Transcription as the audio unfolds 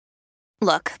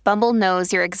Look, Bumble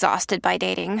knows you're exhausted by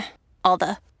dating. All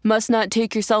the must not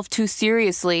take yourself too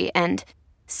seriously and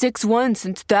 6'1"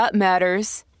 since that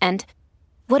matters. And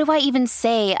what do I even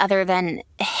say other than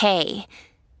hey?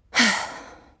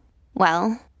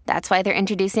 Well, that's why they're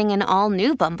introducing an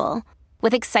all-new Bumble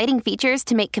with exciting features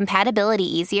to make compatibility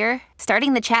easier,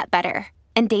 starting the chat better,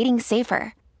 and dating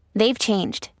safer. They've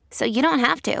changed, so you don't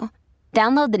have to.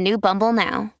 Download the new Bumble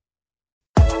now.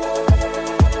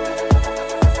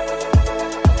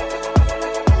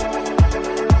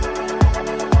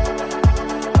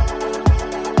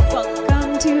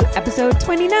 Welcome to episode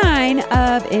 29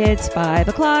 of It's 5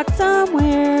 O'Clock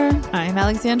Somewhere. I'm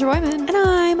Alexandra Wyman. And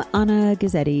I'm Anna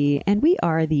Gazzetti, and we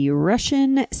are the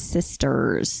Russian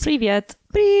Sisters. Привет.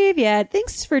 Привет.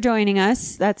 Thanks for joining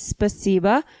us. That's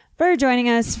spasiba for joining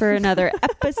us for another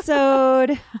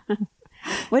episode.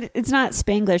 What? It's not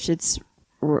Spanglish, it's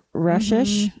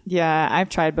Russish. Yeah, I've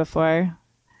tried before.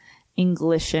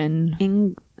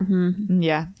 Englishin.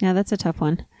 Yeah. Yeah, that's a tough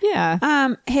one. Yeah.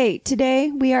 Hey, today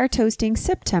we are toasting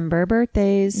September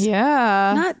birthdays.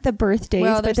 Yeah. Not the birthdays,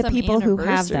 Well, but there's the some people who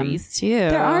have them. anniversaries, too.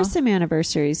 There are some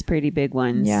anniversaries, pretty big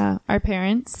ones. Yeah. Our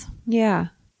parents. Yeah.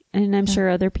 And I'm sure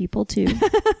other people too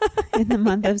in the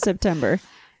month of September.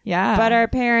 Yeah. But our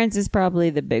parents is probably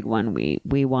the big one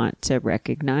we want to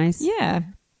recognize. Yeah.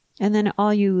 And then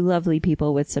all you lovely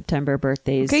people with September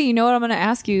birthdays. Okay, you know what I'm going to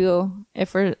ask you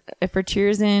if we're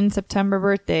cheersing September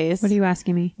birthdays. What are you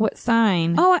asking me? What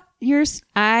sign? Oh, yours.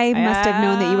 I must have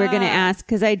known that you were going to ask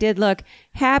because I did look.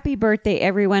 Happy birthday,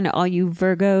 everyone, all you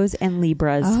Virgos and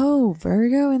Libras. Oh,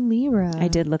 Virgo and Libra. I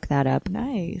did look that up.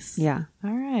 Nice. Yeah.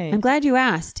 All right. I'm glad you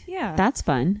asked. Yeah. That's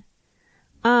fun.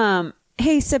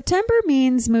 Hey, September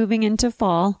means moving into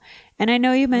fall. And I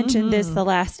know you mentioned this the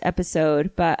last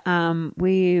episode, but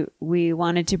we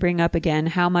wanted to bring up again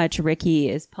how much Ricky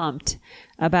is pumped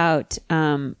about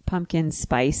pumpkin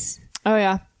spice Oh,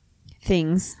 yeah.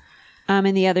 things.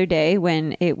 And the other day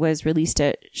when it was released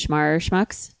at Schmar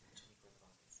Schmucks,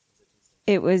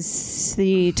 it was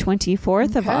the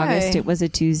 24th of August. It was a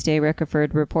Tuesday,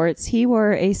 Rickerford reports. He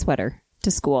wore a sweater to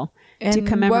school to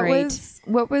commemorate.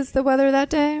 What was the weather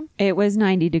that day? It was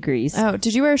 90 degrees. Oh,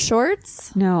 did you wear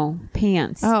shorts? No,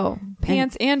 pants. Oh,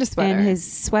 pants and a sweater. And his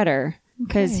sweater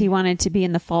because he wanted to be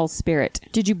in the fall spirit.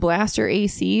 Did you blast your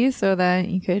AC so that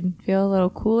you could feel a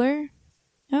little cooler?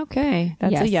 Okay.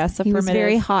 That's a yes. He was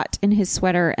very hot in his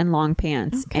sweater and long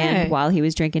pants. Okay. And while he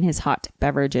was drinking his hot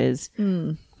beverages,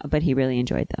 but he really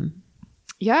enjoyed them.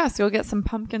 Yeah, so we'll get some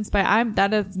pumpkin spice.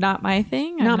 That is not my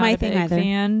thing. I'm Not my a thing big either.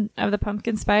 Fan of the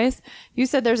pumpkin spice. You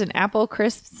said there's an apple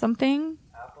crisp something.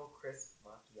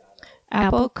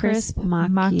 Apple crisp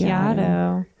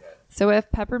macchiato. So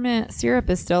if peppermint syrup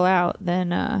is still out, then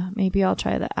maybe I'll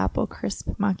try the apple crisp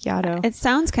macchiato. It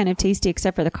sounds kind of tasty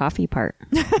except for the coffee part.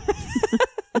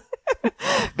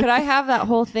 Could I have that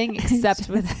whole thing except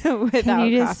without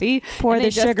you just coffee? pour And the they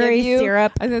just sugary give you-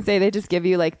 syrup? I was gonna say they just give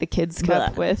you like the kids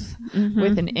cup Blech.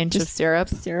 with an inch of syrup.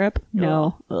 Syrup?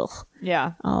 No. Ugh.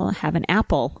 Yeah, I'll have an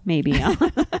apple, maybe. I'll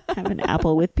have an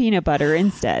apple with peanut butter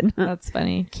instead. that's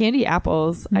funny. Candy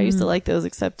apples. I used to like those,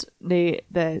 except they'd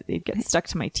get stuck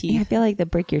to my I teeth. feel like they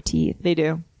break your teeth. They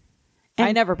do. And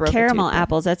I never broke a caramel tooth, though.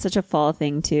 apples. That's such a fall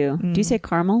thing too. Do you say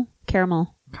caramel?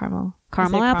 Caramel. Caramel.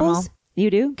 Caramel I say apples? You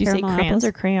do? Do you say Caramel crayons apples?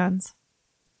 or crayons?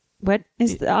 What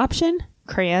is the option?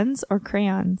 Crayons or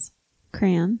crayons?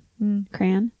 Crayon.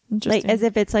 Crayon. Interesting. Like as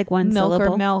if it's like one milk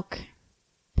syllable. or milk.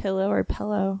 Pillow or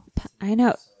pillow. I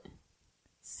know.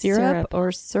 Syrup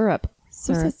or syrup.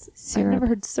 Syrup. What's this? Syrup. I've never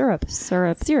heard syrup.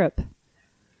 Syrup. Syrup.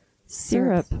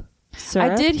 Syrup.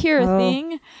 Syrup. I did hear a Oh.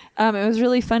 thing. It was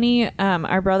really funny.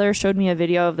 Our brother showed me a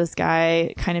video of this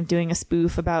guy kind of doing a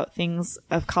spoof about things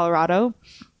of Colorado.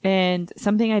 And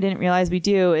something I didn't realize we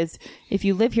do is if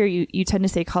you live here, you tend to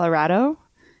say Colorado,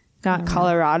 not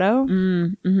Colorado.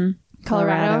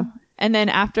 Colorado. And then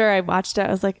after I watched it,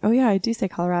 I was like, oh yeah, I do say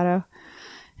Colorado.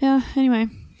 Yeah. Anyway,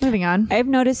 moving on. I've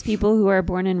noticed people who are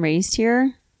born and raised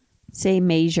here say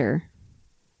measure.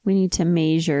 We need to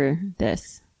measure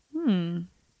this.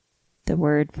 The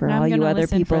word for Now all I'm you gonna other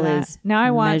listen people for that. is now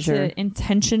I want measure. to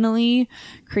intentionally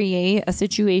create a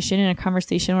situation in a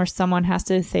conversation where someone has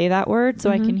to say that word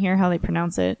so I can hear how they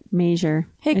pronounce it. Measure.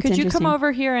 Hey, It's could you come interesting.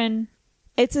 over here and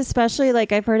It's especially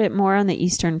like I've heard it more on the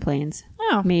Eastern Plains.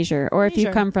 oh, Measure. Or if you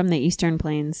Measure. come from the Eastern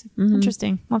Plains. Mhm.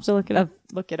 interesting. I'll have to look it up.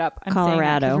 Look it up. I'm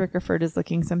Colorado. saying that 'cause Rickerford is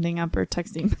looking something up or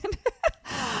texting.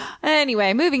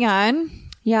 Anyway, moving on.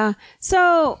 Yeah.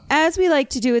 So as we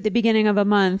like to do at the beginning of a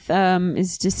month,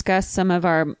 is discuss some of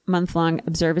our month-long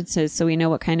observances so we know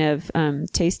what kind of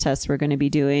taste tests we're going to be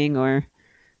doing or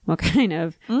what kind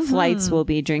of flights we'll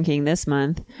be drinking this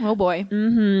month. Oh boy.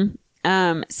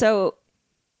 So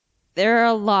there are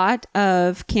a lot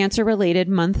of cancer-related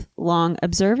month-long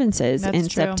observances in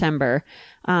September.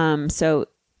 So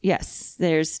yes,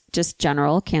 there's just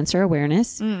general cancer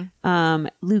awareness,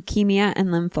 leukemia and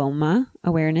lymphoma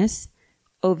awareness,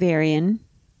 ovarian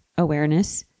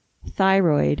awareness,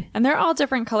 thyroid. And they're all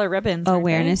different color ribbons.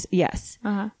 Awareness. Yes.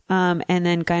 And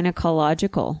then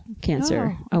gynecological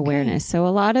cancer awareness. So a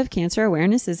lot of cancer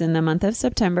awareness is in the month of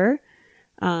September.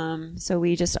 So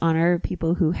we just honor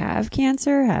people who have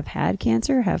cancer, have had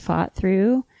cancer, have fought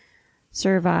through,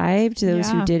 survived.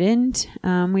 Those who didn't,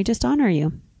 we just honor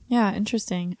you. Yeah.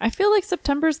 Interesting. I feel like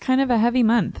September is kind of a heavy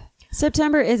month.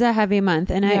 September is a heavy month.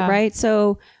 And right.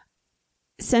 So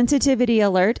sensitivity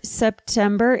alert.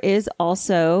 September is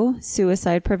also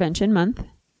Suicide Prevention Month.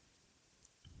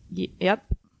 Yep.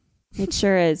 It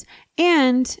sure is.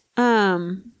 And,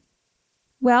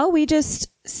 well, we just,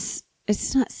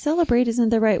 it's not celebrate isn't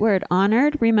the right word.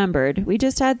 Honored, remembered. We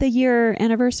just had the year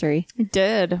anniversary. We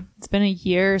did. It's been a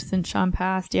year since Sean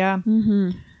passed. Yeah.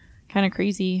 Mm-hmm. Kind of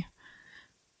crazy.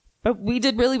 But we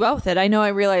did really well with it. I know I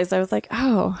realized I was like,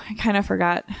 oh, I kind of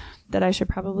forgot that I should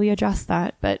probably adjust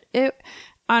that. But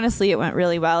honestly, it went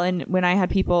really well. And when I had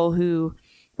people who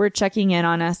were checking in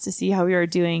on us to see how we were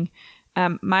doing,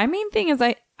 my main thing is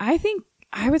I think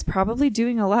I was probably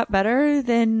doing a lot better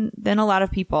than a lot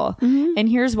of people. Mm-hmm. And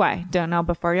here's why. Don't know,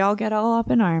 before y'all get all up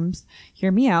in arms,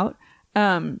 hear me out.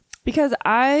 Because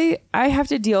I have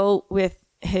to deal with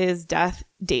his death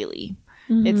daily.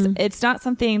 Mm-hmm. It's not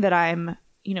something that I'm,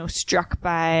 struck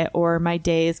by or my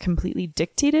day is completely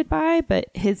dictated by, but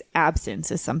his absence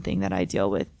is something that I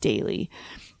deal with daily.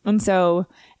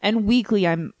 And weekly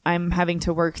I'm having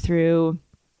to work through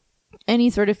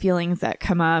any sort of feelings that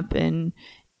come up, and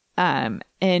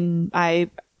I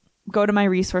go to my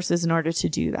resources in order to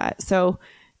do that. So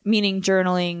meaning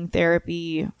journaling,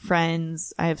 therapy,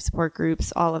 friends, I have support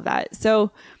groups, all of that.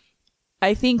 So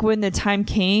I think when the time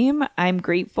came, I'm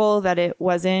grateful that it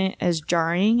wasn't as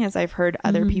jarring as I've heard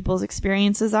other people's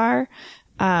experiences are.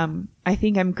 I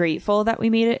think I'm grateful that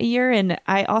we made it a year. And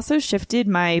I also shifted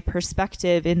my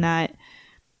perspective in that,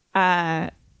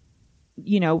 at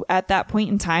that point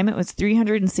in time, it was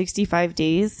 365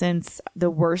 days since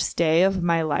the worst day of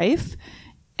my life.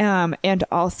 And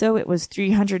also it was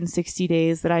 360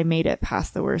 days that I made it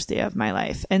past the worst day of my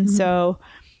life. And so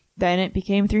then it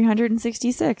became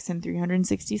 366 and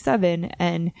 367,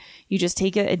 and you just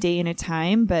take it a day at a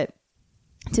time. But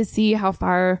to see how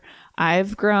far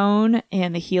I've grown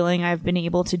and the healing I've been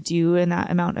able to do in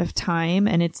that amount of time,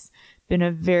 and it's been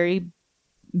a very,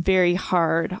 very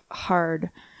hard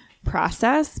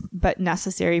process, but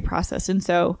necessary process. And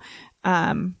so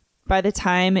by the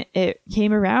time it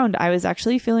came around, I was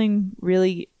actually feeling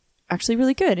really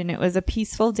good. And it was a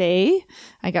peaceful day.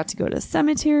 I got to go to the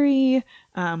cemetery.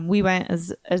 We went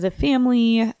as a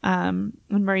family when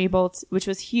Murray Bolt, which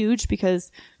was huge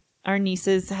because our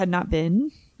nieces had not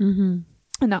been. Mm-hmm.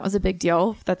 And that was a big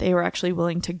deal that they were actually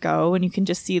willing to go. And you can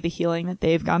just see the healing that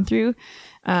they've gone through.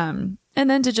 And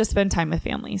then to just spend time with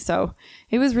family. So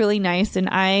it was really nice. And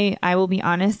I will be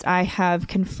honest, I have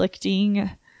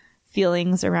conflicting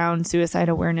feelings around suicide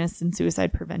awareness and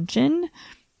suicide prevention.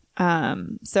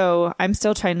 So I'm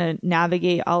still trying to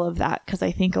navigate all of that, because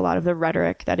I think a lot of the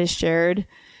rhetoric that is shared,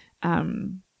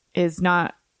 is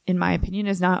not, in my opinion,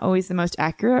 is not always the most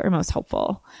accurate or most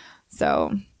helpful.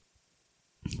 So,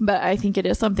 but I think it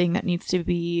is something that needs to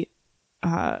be,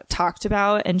 talked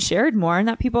about and shared more, and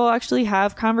that people actually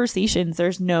have conversations.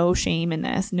 There's no shame in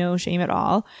this, no shame at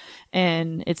all.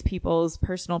 And it's people's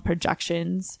personal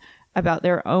projections about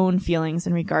their own feelings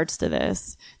in regards to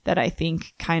this that I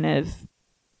think kind of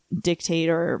dictate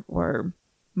or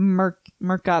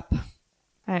murk up.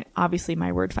 Obviously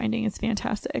my word finding is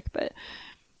fantastic, but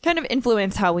kind of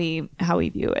influence how we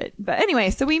view it. But anyway,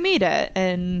 so we made it,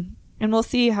 and we'll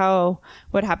see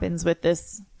what happens with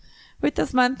this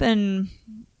month. And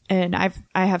I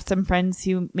have some friends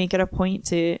who make it a point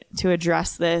to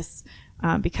address this,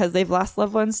 because they've lost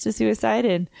loved ones to suicide,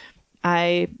 and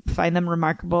I find them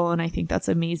remarkable, and I think that's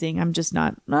amazing. I'm just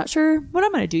not sure what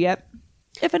I'm going to do yet,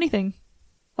 if anything.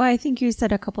 Well, I think you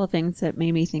said a couple of things that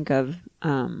made me think of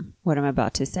what I'm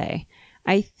about to say.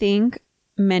 I think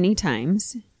many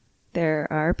times there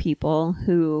are people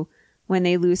who, when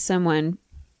they lose someone,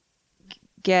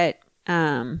 get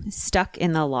stuck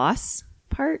in the loss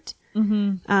part.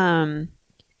 Mm-hmm.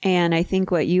 And I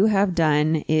think what you have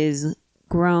done is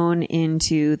grown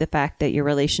into the fact that your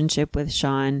relationship with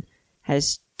Sean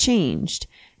has changed.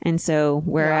 And so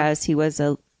whereas he was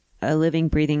a living,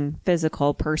 breathing,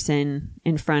 physical person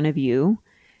in front of you,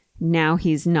 now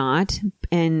he's not.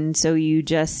 And so you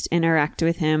just interact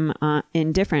with him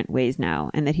in different ways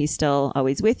now, and that he's still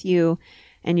always with you,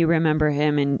 and you remember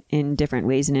him in different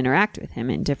ways and interact with him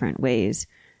in different ways.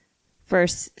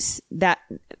 First,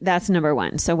 that's number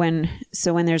one. So when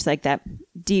there's like that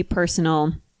deep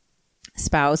personal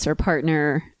spouse or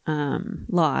partner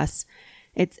loss,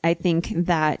 I think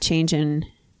that change in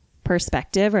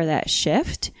perspective or that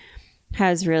shift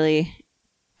has really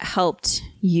helped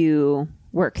you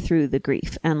work through the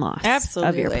grief and loss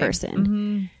of your person.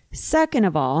 Mm-hmm. Second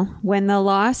of all, when the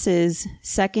loss is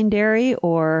secondary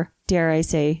or, dare I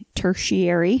say,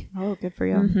 tertiary. Oh, good for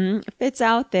you. If it's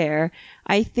out there,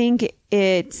 I think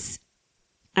it's,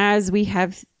 as we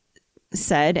have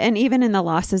said, and even in the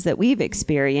losses that we've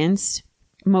experienced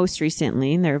most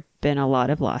recently, there have been a lot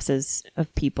of losses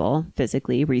of people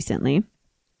physically recently.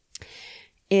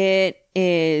 It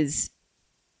is,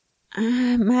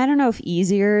 I don't know if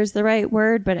easier is the right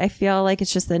word, but I feel like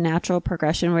it's just the natural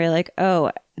progression where you're like,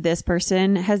 oh, this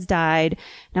person has died.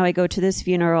 Now I go to this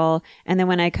funeral. And then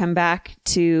when I come back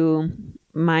to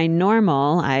my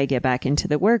normal, I get back into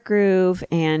the work groove,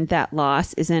 and that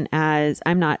loss isn't as,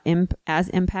 I'm not as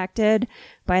impacted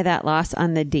by that loss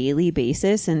on the daily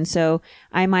basis. And so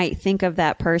I might think of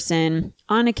that person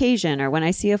on occasion, or when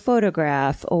I see a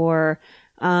photograph, or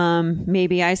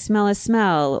maybe I smell a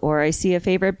smell, or I see a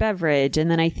favorite beverage, and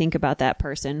then I think about that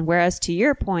person. Whereas to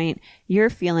your point, you're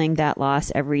feeling that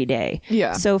loss every day.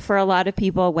 Yeah. So for a lot of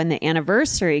people, when the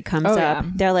anniversary comes up,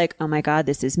 they're like, oh my God,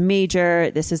 this is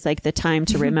major. This is like the time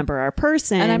to remember our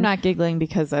person. And I'm not giggling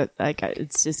because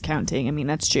it's discounting. I mean,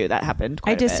 that's true. That happened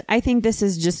quite a bit. I think this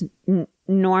is just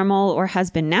normal, or has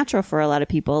been natural for a lot of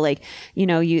people. Like,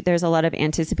 there's a lot of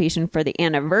anticipation for the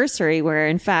anniversary, where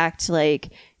in fact,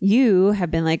 like, you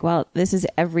have been like, well, this is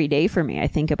every day for me. I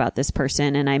think about this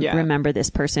person, and I remember this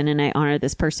person, and I honor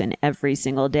this person every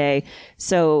single day.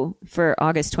 So for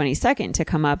August 22nd to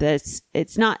come up,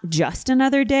 it's not just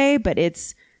another day, but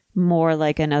it's more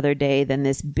like another day than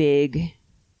this big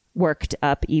worked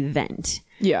up event.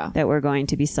 Yeah. That we're going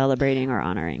to be celebrating or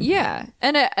honoring. Yeah.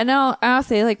 And I'll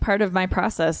say, like, part of my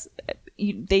process,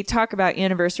 they talk about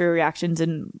anniversary reactions,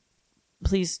 and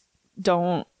please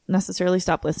don't necessarily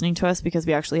stop listening to us, because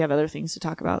we actually have other things to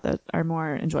talk about that are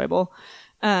more enjoyable.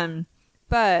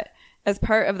 But as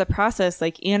part of the process,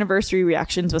 like, anniversary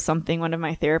reactions was something one of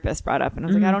my therapists brought up, and I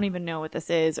was like, I don't even know what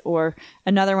this is. Or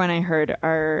another one I heard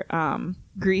are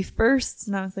grief bursts.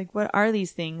 And I was like, what are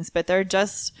these things? But they're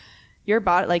just your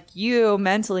body, like, you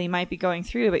mentally might be going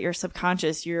through, but your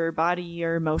subconscious, your body,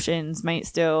 your emotions might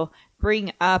still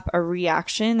bring up a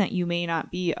reaction that you may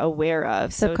not be aware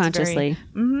of. Subconsciously.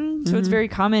 So it's very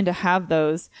common to have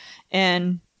those.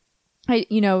 And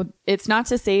it's not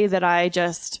to say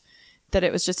that that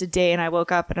it was just a day and I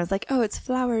woke up and I was like, oh, it's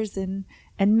flowers and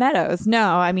meadows.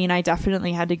 No, I mean, I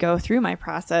definitely had to go through my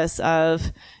process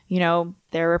of,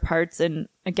 there were parts, and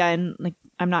again, like,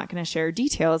 I'm not going to share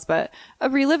details, but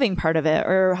of reliving part of it,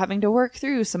 or having to work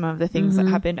through some of the things that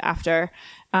happened after.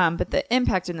 But the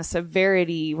impact and the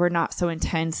severity were not so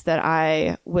intense that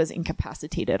I was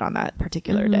incapacitated on that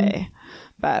particular day.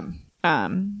 But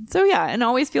so yeah, and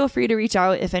always feel free to reach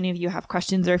out if any of you have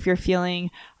questions, or if you're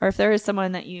feeling, or if there is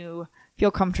someone that you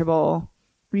feel comfortable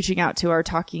reaching out to or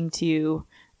talking to,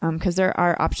 because there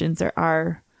are options, there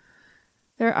are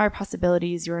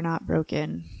possibilities. You are not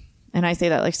broken. And I say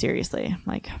that, like, seriously,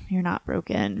 like, you're not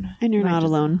broken, and you're not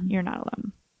alone. You're not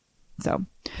alone. So,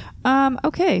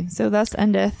 okay. So thus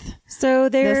endeth. So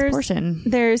this portion.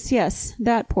 There's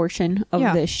that portion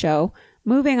of this show.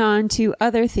 Moving on to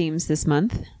other themes this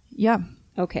month. Yeah.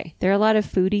 Okay. There are a lot of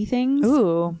foodie things.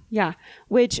 Ooh. Yeah.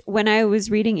 Which, when I was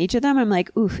reading each of them, I'm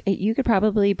like, oof, you could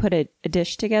probably put a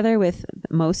dish together with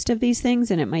most of these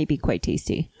things, and it might be quite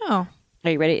tasty. Oh. Are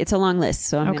you ready? It's a long list,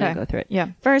 so I'm going to go through it. Yeah.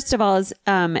 First of all is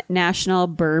National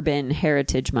Bourbon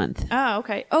Heritage Month. Oh,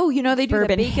 okay. Oh, they do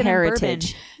Bourbon the bacon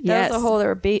Heritage. and bourbon. That was a whole, there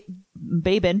were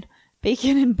bacon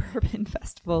and bourbon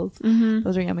festivals.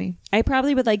 Those are yummy. I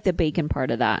probably would like the bacon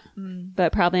part of that,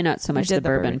 but probably not so much the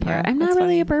bourbon part. Yeah, I'm not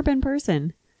really a bourbon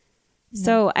person. Yeah.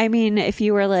 So, I mean, if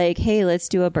you were like, hey, let's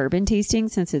do a bourbon tasting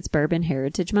since it's Bourbon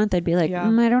Heritage Month, I'd be like,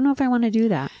 I don't know if I want to do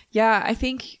that. Yeah, I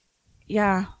think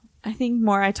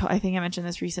more, I think I mentioned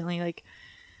this recently, like,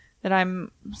 that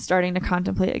I'm starting to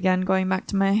contemplate again going back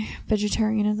to my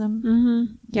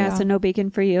vegetarianism. Yeah, so no bacon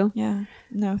for you. Yeah,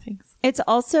 no thanks. It's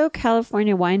also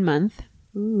California Wine Month.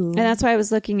 Ooh. And that's why I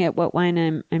was looking at what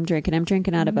wine I'm drinking. I'm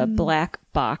drinking out of a black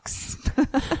box.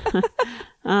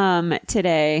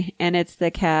 today, and it's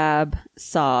the Cab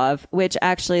Sauv, which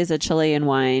actually is a Chilean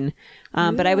wine.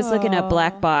 But I was looking at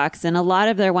Black Box, and a lot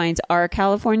of their wines are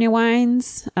California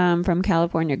wines, from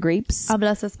California grapes.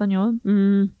 Hablas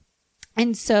español?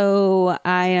 And so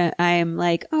I'm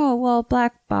like, oh, well,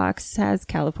 Black Box has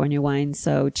California wine,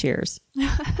 so cheers.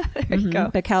 There you go.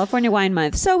 But California Wine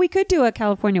Month. So we could do a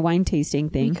California wine tasting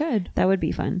thing. We could. That would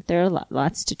be fun. There are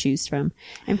lots to choose from.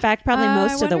 In fact, probably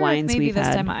most of the wines maybe we've this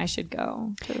had. time I should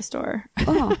go to the store.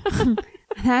 Oh,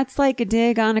 that's like a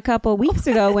dig on a couple weeks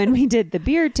ago when we did the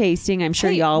beer tasting. I'm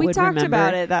sure y'all would remember. We talked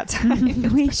about it that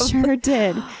time. We sure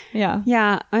did. Yeah.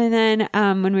 Yeah. And then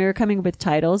when we were coming up with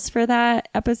titles for that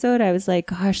episode, I was like,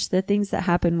 gosh, the things that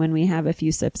happen when we have a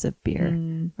few sips of beer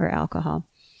or alcohol.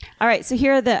 All right. So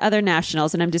here are the other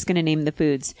nationals, and I'm just going to name the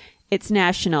foods. It's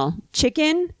National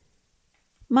Chicken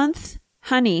Month,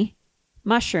 honey,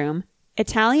 mushroom,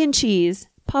 Italian cheese,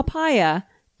 papaya,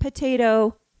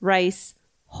 potato, rice,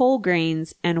 whole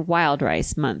grains, and wild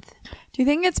rice month. Do you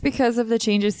think it's because of the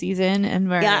change of season and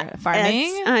we're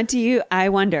farming? I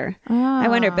wonder. I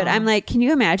wonder. But I'm like, can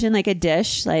you imagine like a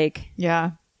dish like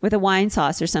with a wine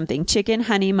sauce or something? Chicken,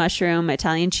 honey, mushroom,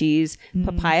 Italian cheese,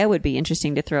 papaya would be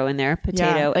interesting to throw in there.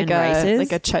 Potato and rices.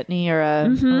 Like a chutney or a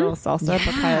little salsa,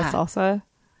 papaya salsa.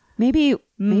 Maybe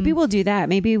we'll do that.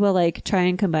 Maybe we'll like try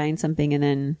and combine something and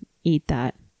then eat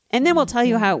that. And then we'll tell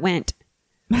you how it went.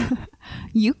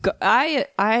 You go. I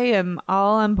am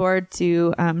all on board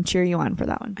to cheer you on for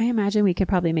that one. I imagine we could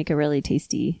probably make a really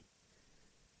tasty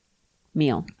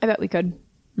meal. I bet we could.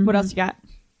 What else you got?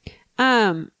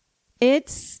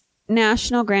 It's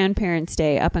National Grandparents'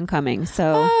 Day up and coming.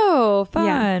 So fun.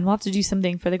 Yeah. We'll have to do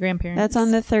something for the grandparents. That's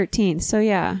on the 13th. So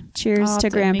yeah, cheers to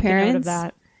grandparents. Make a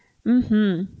note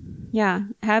of that. Yeah.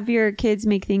 Have your kids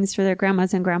make things for their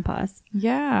grandmas and grandpas.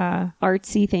 Yeah.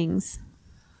 Artsy things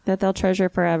that they'll treasure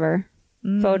forever.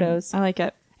 Photos. I like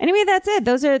it. Anyway, that's it.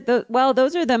 Those are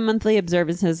the monthly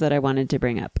observances that I wanted to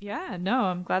bring up. Yeah, no,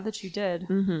 I'm glad that you did.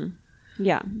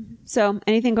 Yeah. So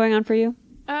anything going on for you?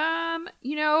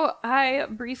 I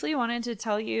briefly wanted to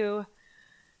tell you,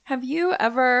 have you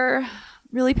ever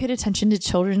really paid attention to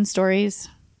children's stories?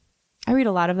 I read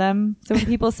a lot of them. So when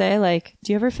people say like,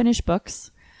 do you ever finish books?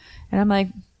 And I'm like,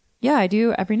 yeah, I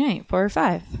do every night, 4 or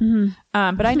 5.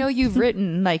 But I know you've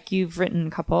written a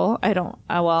couple. I don't,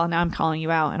 well, now I'm calling you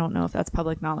out. I don't know if that's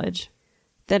public knowledge.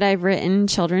 That I've written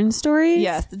children's stories?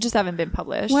 Yes, that just haven't been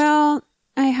published. Well,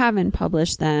 I haven't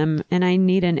published them, and I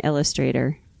need an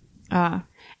illustrator.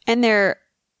 And they're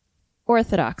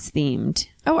Orthodox themed.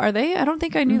 Oh, are they? I don't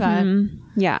think I knew that.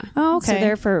 Yeah. Oh, okay. So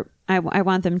therefore, I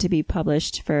want them to be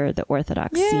published for the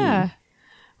Orthodox scene.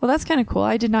 Well, that's kind of cool.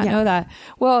 I did not know that.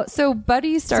 Well, so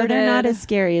Buddy started... So they're not as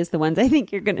scary as the ones I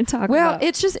think you're going to talk about. Well,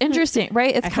 it's just interesting,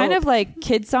 right? It's kind of like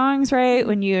kid songs, right?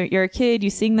 When you're a kid, you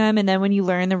sing them, and then when you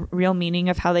learn the real meaning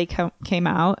of how they came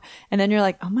out, and then you're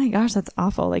like, oh my gosh, that's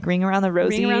awful. Like Ring Around the Rosies.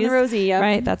 Ring Around the Rosie, yep.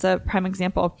 Right? That's a prime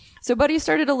example. So Buddy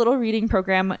started a little reading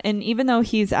program, and even though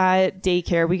he's at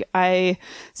daycare, I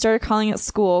started calling it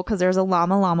school because there's a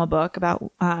Llama Llama book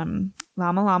about...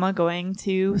 Llama Llama going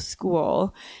to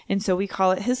school, and so we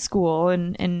call it his school,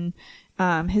 and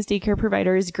his daycare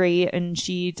provider is great, and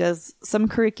she does some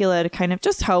curricula to kind of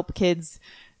just help kids,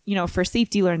 for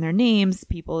safety, learn their names,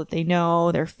 people that they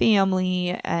know, their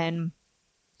family, and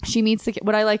she meets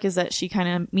what I like is that she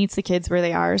kind of meets the kids where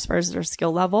they are as far as their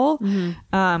skill level,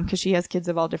 because she has kids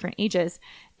of all different ages,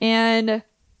 and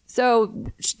so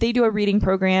they do a reading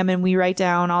program, and we write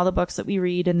down all the books that we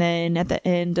read. And then at the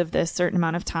end of this certain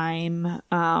amount of time,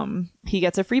 he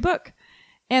gets a free book.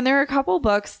 And there are a couple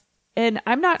books, and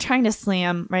I'm not trying to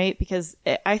slam, right? Because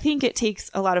I think it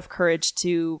takes a lot of courage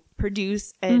to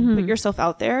produce and put yourself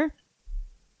out there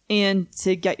and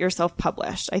to get yourself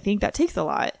published. I think that takes a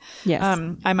lot. Yes.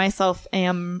 I myself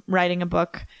am writing a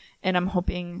book, and I'm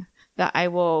hoping that I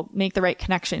will make the right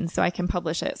connections so I can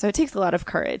publish it. So it takes a lot of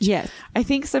courage. Yes. I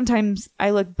think sometimes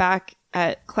I look back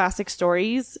at classic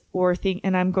stories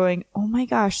and I'm going, oh my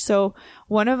gosh. So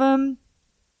one of them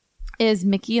is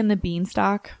Mickey and the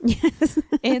Beanstalk. Yes.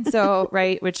 And so,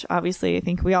 right, which obviously I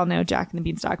think we all know Jack and the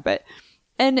Beanstalk, but,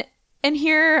 and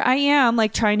here I am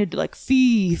like trying to do like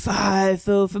fee, fi,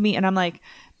 fo for me. And I'm like,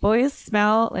 boys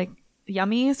smell like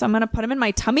yummy, so I'm gonna put them in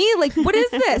my tummy. Like, what is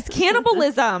this?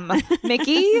 Cannibalism,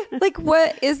 Mickey? Like,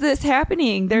 what is this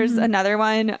happening? There's another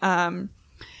one, and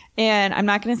I'm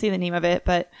not gonna say the name of it,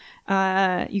 but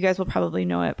you guys will probably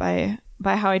know it by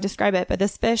how I describe it. But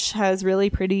this fish has really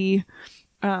pretty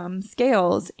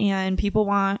scales, and people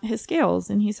want his scales,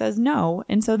 and he says no.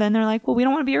 And so then they're like, well, we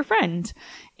don't want to be your friend.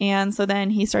 And so then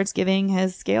he starts giving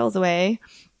his scales away,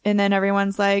 and then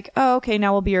everyone's like, oh, okay,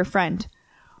 now we'll be your friend.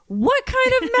 what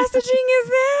kind of messaging is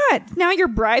that? Now you're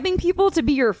bribing people to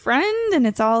be your friend, and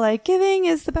it's all like giving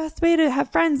is the best way to have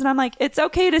friends. And I'm like, it's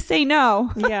okay to say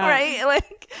no. Yeah. Right.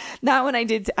 Like, not when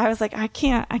I was like, I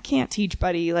can't teach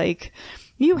Buddy. Like,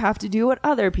 you have to do what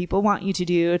other people want you to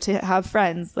do to have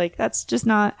friends. Like, that's just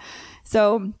not.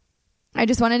 So I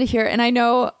just wanted to hear, and I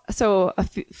know, so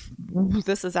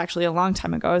this is actually a long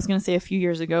time ago. I was going to say a few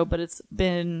years ago, but it's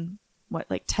been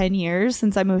like 10 years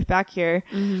since I moved back here.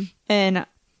 Mm-hmm. And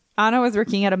Anna was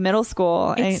working at a middle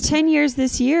school. It's 10 years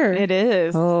this year. It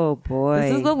is. Oh boy.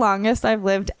 This is the longest I've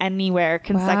lived anywhere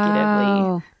consecutively.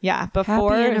 Wow. Yeah.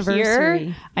 Before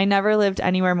here, I never lived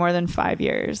anywhere more than 5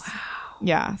 years. Wow.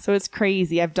 Yeah. So it's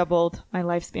crazy. I've doubled my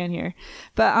lifespan here.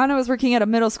 But Anna was working at a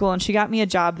middle school and she got me a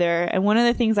job there. And one of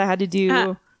the things I had to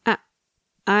do...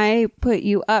 I put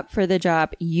you up for the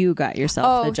job. You got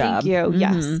yourself the job. Thank you. Mm-hmm.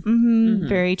 Yes. Mm-hmm. Mm-hmm.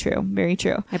 Very true. Very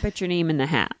true. I put your name in the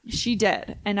hat. She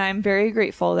did. And I'm very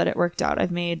grateful that it worked out.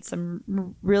 I've made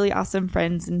some really awesome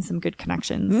friends and some good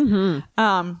connections.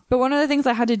 Mm-hmm. But one of the things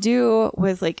I had to do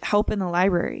was like help in the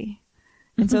library.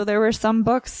 And so there were some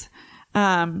books,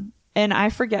 and I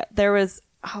forget there was,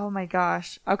 oh my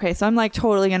gosh. Okay. So I'm like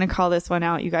totally going to call this one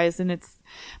out, you guys. And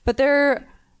but there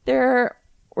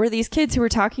were these kids who were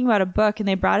talking about a book and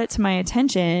they brought it to my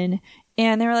attention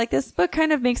and they were like, this book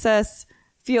kind of makes us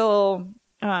feel,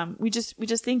 we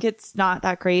just think it's not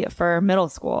that great for middle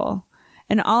school.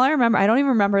 And all I remember, I don't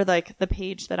even remember like the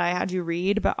page that I had you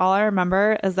read, but all I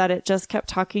remember is that it just kept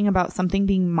talking about something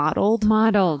being modeled.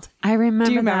 I remember.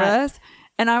 Do you remember this?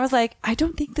 And I was like, I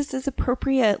don't think this is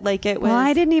appropriate. Like it was. Well,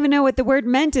 I didn't even know what the word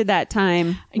meant at that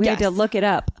time. We had to look it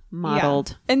up. Modeled.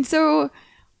 Yeah. And so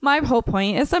my whole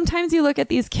point is sometimes you look at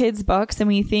these kids' books and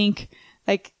we think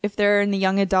like if they're in the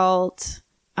young adult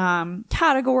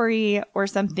category or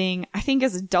something, I think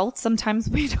as adults, sometimes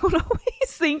we don't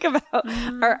always think about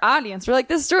our audience. We're like,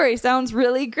 this story sounds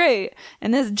really great.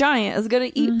 And this giant is going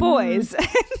to eat boys.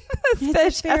 This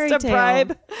fish has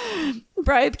to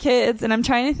bribe kids. And I'm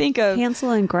trying to think of Hansel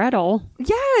and Gretel.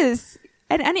 Yes.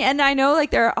 And I know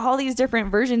like there are all these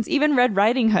different versions, even Red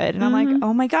Riding Hood. And I'm like,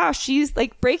 oh my gosh, she's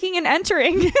like breaking and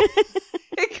entering.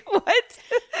 Like, what?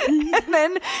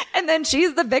 And then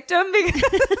she's the victim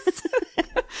because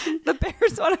the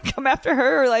bears want to come after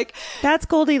her. Or like, that's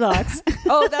Goldilocks.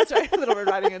 Oh, that's right. Little Red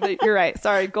Riding Hood. You're right.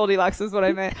 Sorry. Goldilocks is what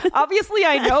I meant. Obviously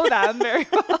I know them very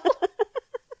well.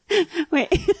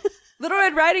 Wait. Little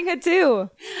Red Riding Hood too.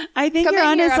 I think you're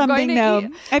onto something though.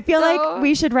 I feel like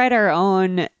we should write our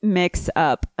own mix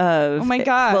up of. Oh my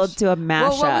gosh. We'll do a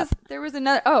mashup. There was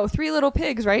another. Three Little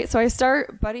Pigs, right? So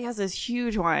Buddy has this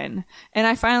huge one, and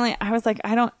I was like,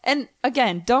 and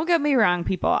again, don't get me wrong,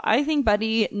 people. I think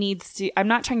Buddy needs to. I'm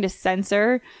not trying to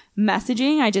censor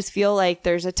messaging. I just feel like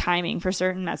there's a timing for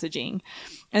certain messaging,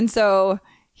 and so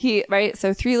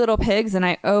so Three Little Pigs, and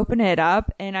I open it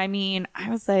up, and I mean,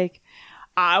 I was like,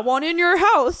 I want in your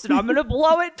house and I'm going to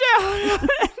blow it down.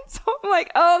 So I'm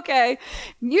like, oh, okay,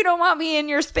 you don't want me in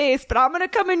your space, but I'm going to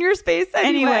come in your space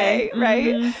anyway. Right.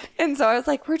 Mm-hmm. And so I was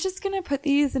like, we're just going to put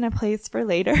these in a place for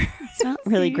later. It's not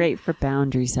really great for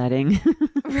boundary setting.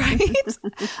 Right.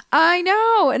 I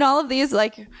know. And all of these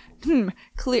like,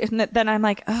 clear. And then I'm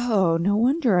like, oh, no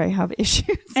wonder I have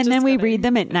issues. And then we read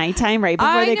them at nighttime right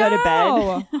before they go to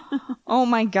bed. Oh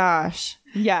my gosh.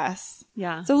 Yes.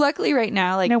 Yeah. So luckily right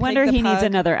now, like, no wonder he needs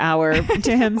another hour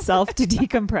to himself to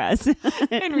decompress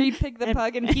and read Pig the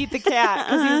Pug and Pete the Cat.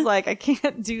 Cause he's like, I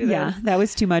can't do this. Yeah. That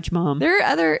was too much, Mom. There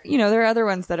are other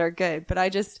ones that are good, but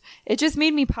it just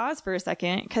made me pause for a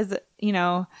second. Cause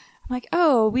I'm like,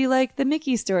 oh, we like the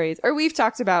Mickey stories, or we've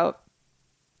talked about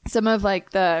some of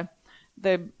like the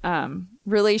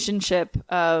relationship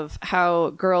of how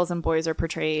girls and boys are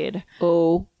portrayed.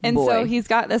 Oh, and boy. So he's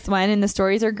got this one, and the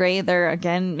stories are great. They're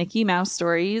again Mickey Mouse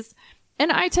stories,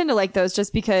 and I tend to like those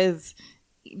just because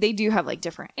they do have like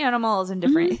different animals and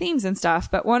different themes and stuff.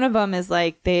 But one of them is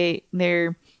like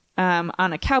they're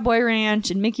on a cowboy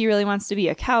ranch, and Mickey really wants to be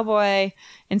a cowboy,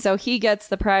 and so he gets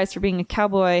the prize for being a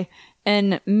cowboy.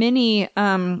 And Minnie,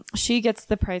 she gets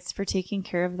the prize for taking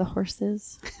care of the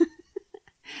horses.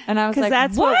 And I was like,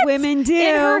 that's what women do.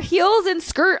 In her heels and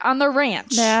skirt on the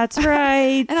ranch. That's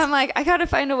right. And I'm like, I got to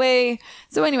find a way.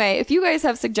 So anyway, if you guys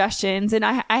have suggestions, and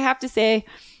I have to say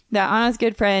that Anna's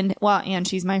good friend, and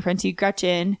she's my friend too,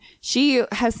 Gretchen, she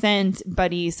has sent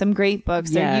Buddy some great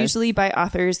books. Yes. They're usually by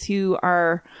authors who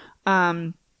are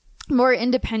more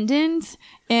independent,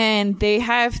 and they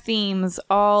have themes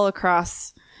all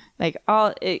across, like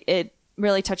it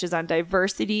really touches on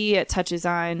diversity. It touches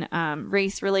on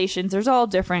race relations. There's all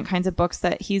different kinds of books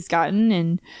that he's gotten,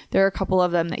 and there are a couple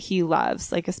of them that he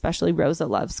loves, like especially Rosa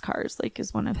Loves Cars, like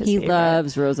is one of his favorite.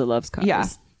 Loves Rosa Loves Cars. Yeah.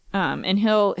 And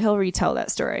he'll retell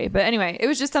that story. But anyway, it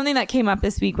was just something that came up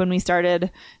this week when we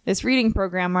started this reading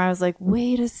program where I was like,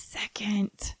 wait a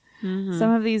second.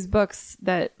 Some of these books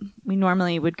that we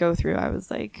normally would go through, I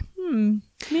was like,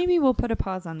 maybe we'll put a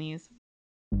pause on these.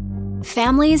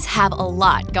 Families have a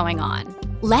lot going on.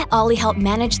 Let Ollie help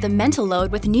manage the mental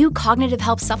load with new cognitive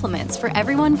help supplements for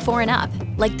everyone 4 and up,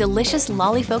 like delicious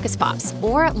Lolly Focus Pops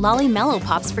or Lolly Mellow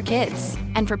Pops for kids.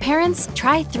 And for parents,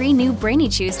 try 3 new Brainy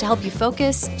Chews to help you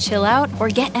focus, chill out, or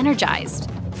get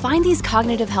energized. Find these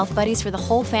cognitive health buddies for the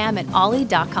whole fam at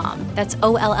ollie.com. That's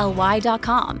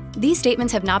OLLY.com. These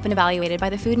statements have not been evaluated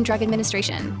by the Food and Drug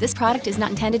Administration. This product is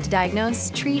not intended to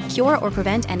diagnose, treat, cure, or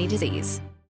prevent any disease.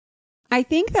 I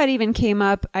think that even came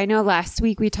up. I know last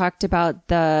week we talked about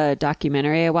the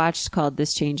documentary I watched called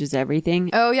This Changes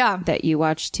Everything. Oh, yeah. That you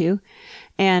watched too.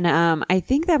 And I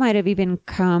think that might have even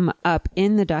come up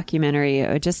in the documentary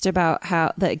just about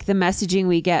how like the messaging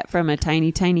we get from a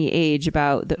tiny, tiny age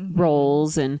about the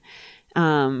roles and,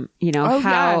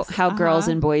 how girls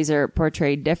and boys are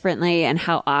portrayed differently and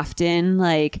how often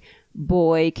like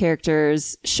boy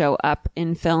characters show up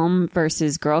in film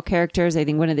versus girl characters. I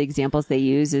think one of the examples they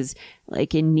use is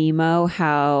like in Nemo,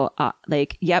 how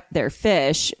they're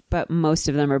fish, but most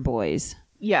of them are boys.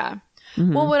 Yeah.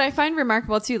 Well, what I find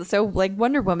remarkable too, so like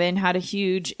Wonder Woman had a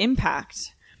huge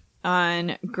impact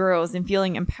on girls and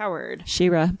feeling empowered.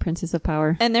 She-Ra, Princess of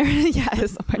Power. And there,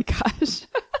 yes, oh my gosh.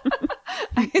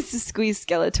 I used to squeeze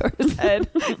Skeletor's head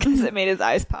because it made his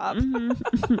eyes pop.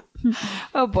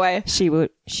 Oh boy.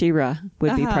 She-Ra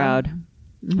would be proud.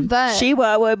 But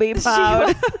She-Ra would be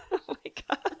proud. Oh my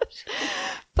gosh.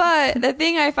 But the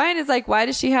thing I find is like, why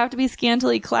does she have to be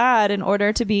scantily clad in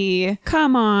order to be,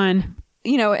 come on,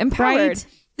 empowered? Right?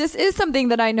 This is something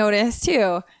that I noticed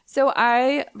too. So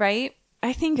I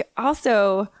think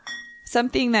also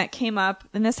something that came up,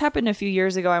 and this happened a few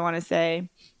years ago, I want to say,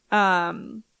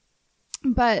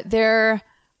 but there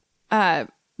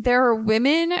were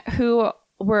women who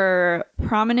were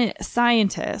prominent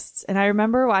scientists. And I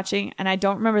remember watching, and I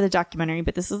don't remember the documentary,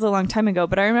 but this was a long time ago,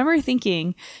 but I remember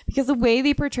thinking, because the way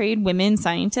they portrayed women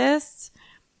scientists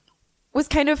was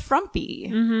kind of frumpy.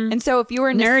 And so if you were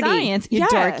into nerdy, science, you're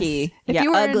dorky. If yeah,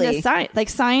 you were ugly. into science, like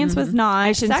science was not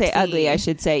I shouldn't sexy. say ugly. I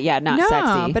should say, not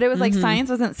sexy. But it was like science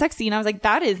wasn't sexy. And I was like,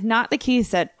 that is not the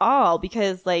case at all.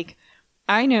 Because like,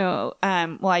 I know,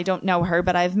 I don't know her,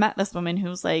 but I've met this woman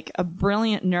who's like a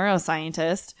brilliant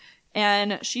neuroscientist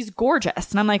and she's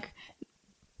gorgeous. And I'm like,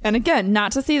 and again,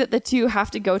 not to say that the two have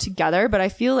to go together, but I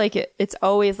feel like it's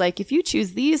always like, if you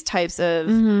choose these types of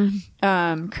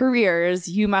careers,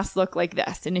 you must look like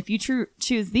this. And if you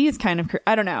choose these kind of,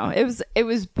 I don't know, it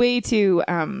was way too,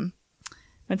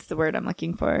 what's the word I'm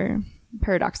looking for?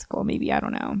 Paradoxical, maybe. I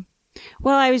don't know.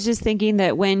 Well, I was just thinking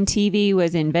that when TV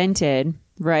was invented,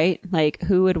 right? Like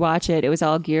who would watch it? It was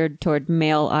all geared toward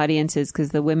male audiences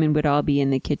because the women would all be in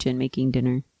the kitchen making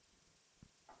dinner.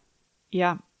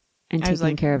 Yeah. And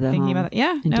taking care of the home. About that.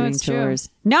 Yeah, and doing chores.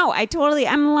 True. No,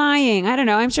 I'm lying. I don't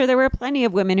know. I'm sure there were plenty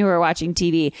of women who were watching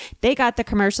TV. They got the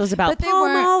commercials about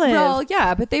Palmolive. Well,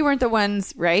 yeah, but they weren't the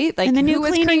ones, right? Like, and the new who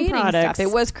was cleaning creating products. Stuff?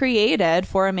 It was created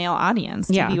for a male audience.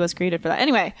 Yeah. TV was created for that.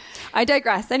 Anyway, I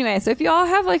digress. Anyway, so if you all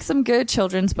have like some good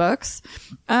children's books,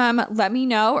 let me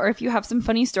know. Or if you have some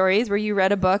funny stories where you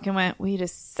read a book and went, wait a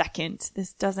second,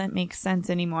 this doesn't make sense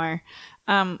anymore.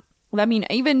 I mean,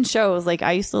 even shows like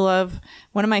I used to love,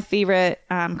 one of my favorite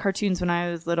cartoons when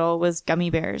I was little was Gummy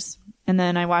Bears. And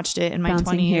then I watched it in my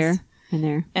 20s. Here and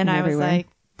there. And I everywhere. was like,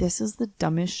 this is the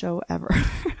dumbest show ever.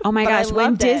 Oh my gosh.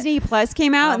 When Disney Plus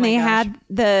came out and they had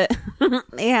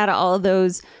they had all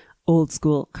those old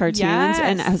school cartoons. Yes.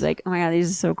 And I was like, oh my God, these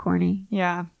are so corny.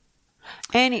 Yeah.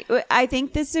 And I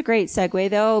think this is a great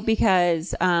segue though,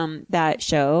 because that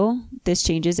show, This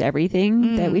Changes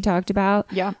Everything, that we talked about.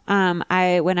 Yeah.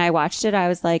 When I watched it, I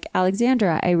was like,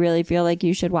 Alexandra, I really feel like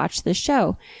you should watch this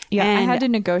show. Yeah. And I had to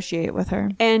negotiate with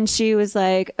her. And she was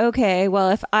like, okay,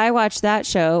 well, if I watch that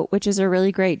show, which is a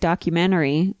really great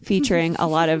documentary featuring a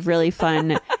lot of really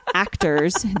fun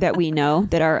actors that we know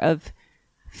that are of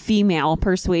female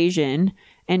persuasion,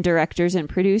 and directors and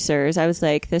producers, I was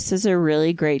like, this is a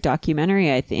really great documentary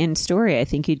and story I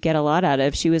think you'd get a lot out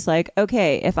of. She was like,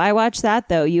 okay, if I watch that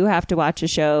though, you have to watch a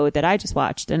show that I just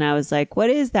watched. And I was like, what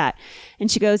is that? And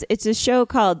she goes, it's a show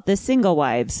called The Single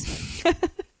Wives.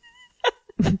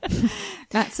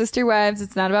 Not Sister Wives.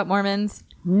 It's not about Mormons.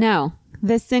 No,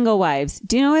 The Single Wives.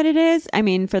 Do you know what it is? I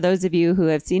mean, for those of you who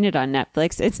have seen it on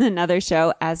Netflix, it's another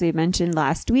show, as we mentioned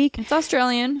last week. It's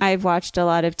Australian. I've watched a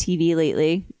lot of TV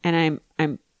lately, and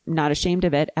I'm not ashamed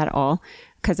of it at all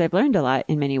because I've learned a lot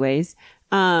in many ways.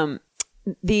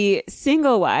 the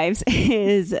Single Wives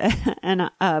is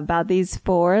about these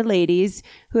 4 ladies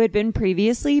who had been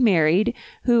previously married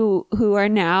who are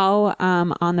now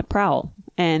on the prowl,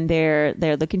 and they're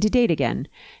looking to date again.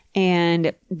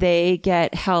 And they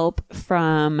get help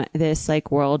from this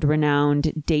like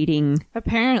world-renowned dating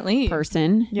apparently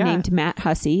person named Matt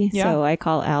Hussey. Yeah. So I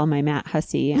call Al my Matt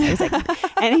Hussey. And I was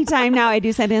like, anytime now I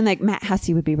do something, like Matt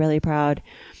Hussey would be really proud.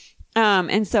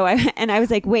 And so I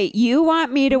was like, wait, you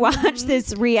want me to watch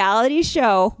this reality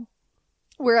show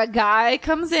where a guy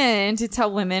comes in to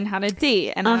tell women how to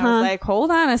date? And I was like,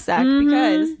 hold on a sec,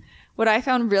 because what I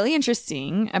found really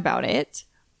interesting about it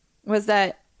was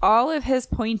that all of his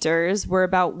pointers were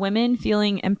about women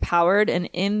feeling empowered and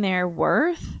in their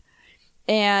worth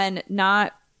and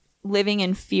not living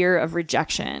in fear of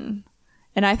rejection.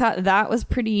 And I thought that was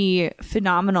pretty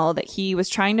phenomenal, that he was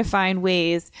trying to find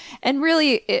ways. And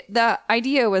really, the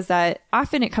idea was that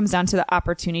often it comes down to the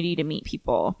opportunity to meet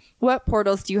people. What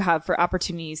portals do you have for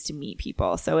opportunities to meet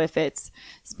people? So if it's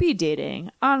speed dating,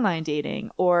 online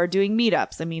dating, or doing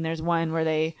meetups, I mean, there's one where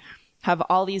they have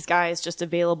all these guys just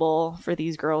available for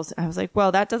these girls. I was like,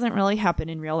 well, that doesn't really happen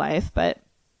in real life, but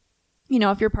you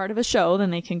know, if you're part of a show, then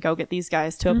they can go get these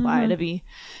guys to apply to be.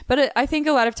 But I think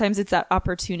a lot of times it's that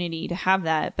opportunity to have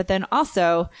that. But then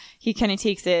also he kind of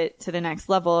takes it to the next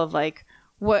level of like,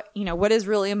 what is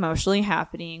really emotionally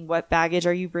happening? What baggage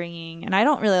are you bringing? And I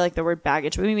don't really like the word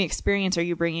baggage, but maybe experience are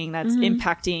you bringing that's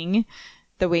impacting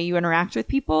the way you interact with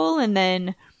people? And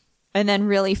then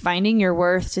really finding your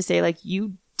worth to say like,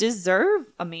 you deserve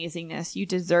amazingness. You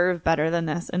deserve better than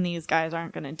this. And these guys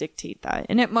aren't going to dictate that.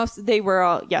 And they were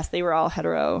all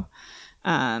hetero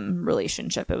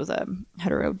relationship. It was a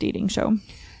hetero dating show.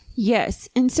 Yes.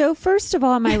 And so first of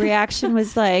all, my reaction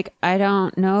was like, I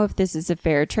don't know if this is a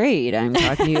fair trade. I'm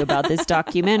talking to you about this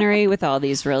documentary with all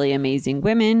these really amazing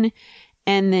women.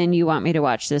 And then you want me to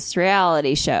watch this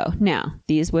reality show. Now,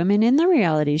 these women in the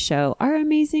reality show are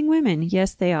amazing women.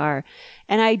 Yes, they are.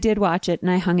 And I did watch it and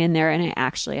I hung in there and I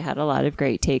actually had a lot of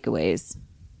great takeaways.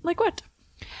 Like what?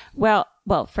 Well,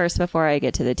 first, before I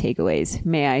get to the takeaways,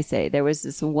 may I say there was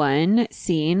this one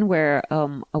scene where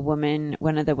one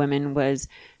of the women was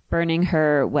burning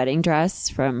her wedding dress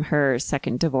from her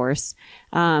second divorce.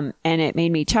 And it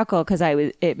made me chuckle because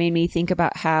it made me think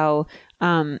about how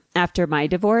after my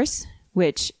divorce,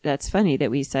 which that's funny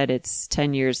that we said it's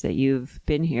 10 years that you've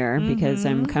been here because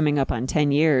I'm coming up on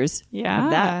 10 years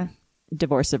of that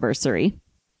divorce anniversary.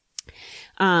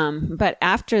 But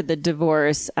after the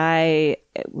divorce, I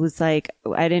was like,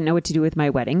 I didn't know what to do with my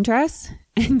wedding dress.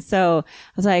 And so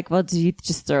I was like, well, do you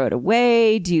just throw it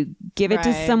away? Do you give it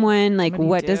to someone? Like,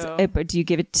 do you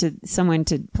give it to someone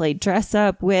to play dress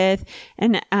up with?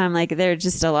 And like, there are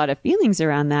just a lot of feelings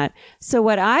around that. So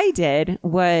what I did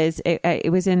was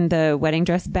it was in the wedding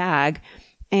dress bag,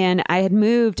 and I had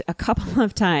moved a couple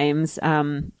of times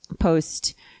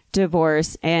post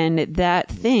divorce, and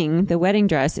that thing, the wedding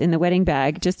dress in the wedding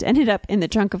bag, just ended up in the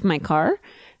trunk of my car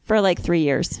for like 3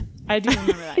 years. I do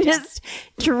remember that. Just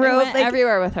drove like,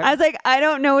 everywhere with her. I was like, I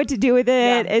don't know what to do with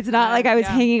it. It's not like I was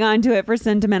hanging on to it for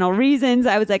sentimental reasons.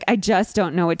 I was like, I just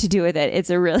don't know what to do with it.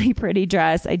 It's a really pretty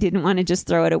dress. I didn't want to just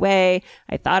throw it away.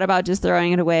 I thought about just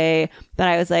throwing it away, but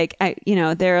I was like,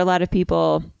 there are a lot of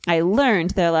people. I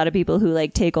learned there are a lot of people who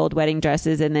like take old wedding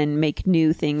dresses and then make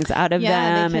new things out of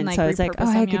them. And so I was like, oh,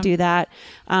 I could do that.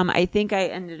 I think I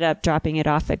ended up dropping it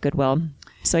off at Goodwill.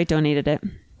 So I donated it.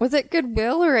 Was it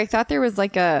Goodwill, or I thought there was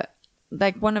like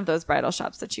one of those bridal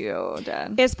shops that you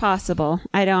did? It's possible.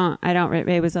 I don't,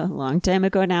 it was a long time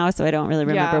ago now, so I don't really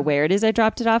remember where it is I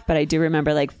dropped it off, but I do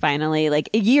remember like finally, like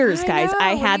years, guys,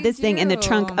 I had this thing in the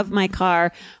trunk of my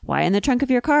car. Why in the trunk of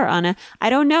your car, Anna?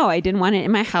 I don't know. I didn't want it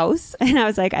in my house. And I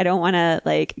was like, I don't want to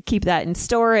like keep that in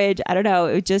storage. I don't know.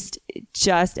 It just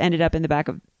ended up in the back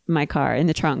of my car in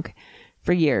the trunk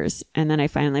for years. And then I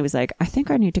finally was like, I think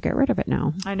I need to get rid of it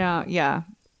now. I know. Yeah.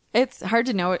 It's hard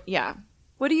to know. Yeah.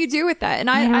 What do you do with that? And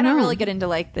I don't really get into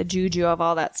like the juju of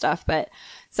all that stuff, but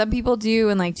some people do.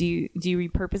 And like, do you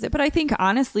repurpose it? But I think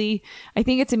honestly,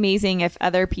 it's amazing if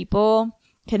other people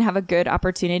can have a good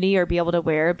opportunity or be able to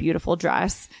wear a beautiful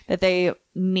dress that they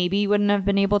maybe wouldn't have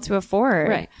been able to afford.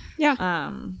 Right.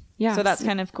 Yeah. Yeah. So that's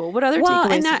kind of cool. What other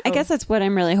takeaways? And I guess that's what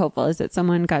I'm really hopeful is that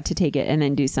someone got to take it and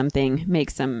then do something,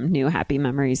 make some new happy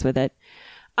memories with it.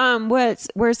 What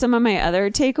were some of my other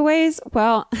takeaways?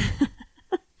 Well,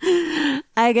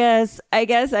 I guess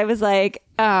I was like,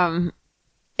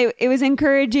 it was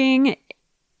encouraging.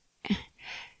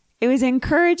 It was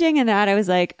encouraging in that I was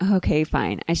like, okay,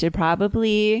 fine. I should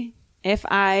probably if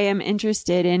I am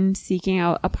interested in seeking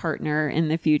out a partner in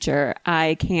the future,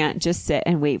 I can't just sit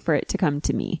and wait for it to come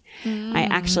to me. I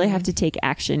actually have to take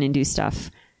action and do stuff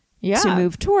to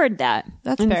move toward that.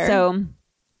 That's fair. So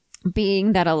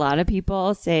being that a lot of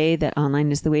people say that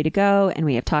online is the way to go, and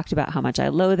we have talked about how much I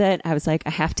loathe it, I was like,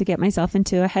 I have to get myself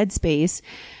into a headspace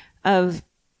of,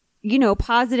 you know,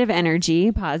 positive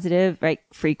energy, positive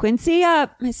frequency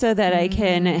up, so that I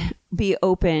can be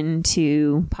open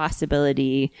to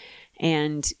possibility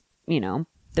and, you know,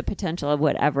 the potential of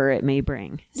whatever it may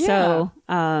bring. Yeah. So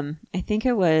I think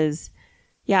it was,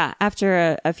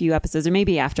 after a few episodes, or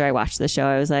maybe after I watched the show,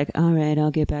 I was like, all right,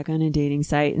 I'll get back on a dating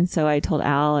site. And so I told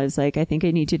Al, I was like, I think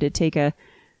I need you to take a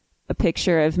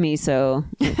picture of me so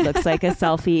it looks like a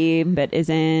selfie but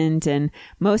isn't. And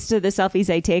most of the selfies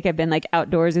I take have been like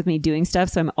outdoors with me doing stuff,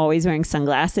 so I'm always wearing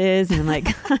sunglasses, and I'm like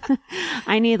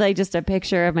I need like just a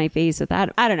picture of my face with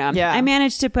that. I don't know. I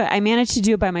managed to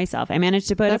do it by myself. I managed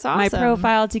to put my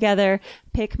profile together,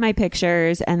 pick my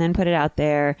pictures, and then put it out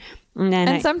there.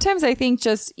 And sometimes I think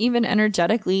just even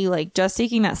energetically, like just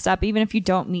taking that step, even if you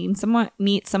don't meet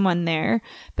someone there,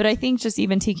 but I think just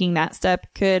even taking that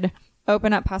step could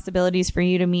open up possibilities for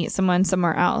you to meet someone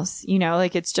somewhere else. You know,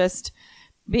 like it's just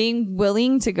being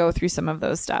willing to go through some of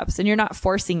those steps, and you're not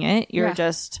forcing it. You're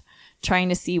just trying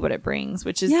to see what it brings,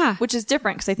 which is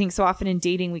different. Cause I think so often in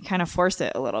dating, we kind of force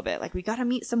it a little bit. Like we got to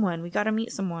meet someone.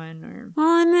 Or,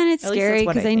 well, and then it's scary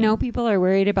because I know people are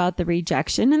worried about the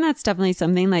rejection, and that's definitely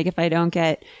something. Like if I don't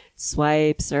get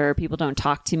swipes or people don't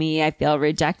talk to me, I feel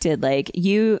rejected. Like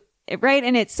right.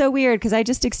 And it's so weird because I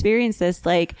just experienced this,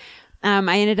 like,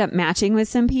 I ended up matching with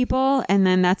some people, and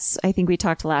then I think we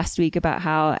talked last week about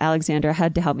how Alexandra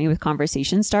had to help me with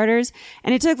conversation starters,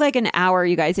 and it took like an hour,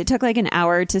 you guys. It took like an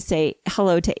hour to say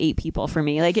hello to 8 people for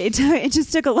me. Like it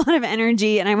just took a lot of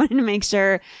energy, and I wanted to make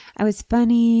sure I was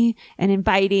funny and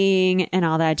inviting and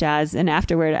all that jazz. And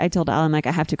afterward, I told Al, I'm like,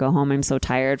 I have to go home. I'm so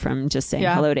tired from just saying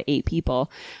hello to 8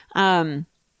 people. And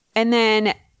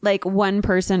then like one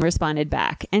person responded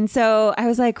back. And so I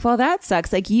was like, well, that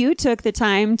sucks. Like you took the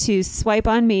time to swipe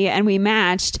on me and we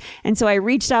matched. And so I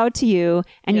reached out to you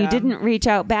and you didn't reach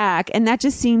out back. And that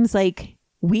just seems like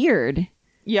weird.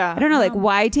 Yeah. I don't know. Like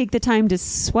why take the time to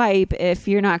swipe if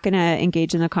you're not going to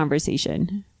engage in the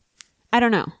conversation? I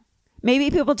don't know.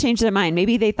 Maybe people change their mind.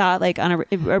 Maybe they thought like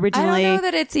originally. I don't know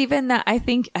that it's even that. I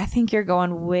think you're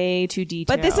going way too detailed.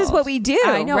 But this is what we do.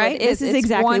 I know, right? This is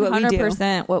exactly what we do.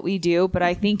 100% what we do. But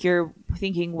I think you're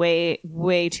thinking way,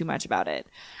 way too much about it.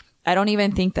 I don't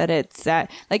even think that it's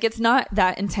that, like, it's not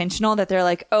that intentional that they're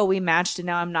like, oh, we matched and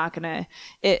now I'm not gonna,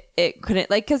 it couldn't,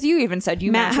 like, cause you even said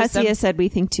you Matt Hussia said we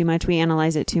think too much, we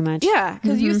analyze it too much. Yeah.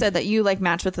 Cause you said that you like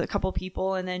matched with a couple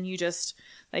people and then you just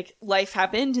like life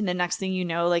happened and the next thing you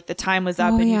know, like the time was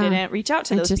up you didn't reach out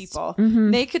to those people.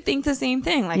 They could think the same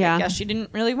thing. Like, I guess you didn't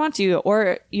really want to,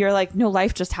 or you're like, no,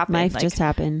 life just happened. Life just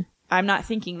happened. I'm not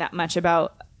thinking that much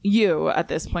about you at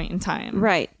this point in time.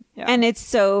 Right. Yeah. And it's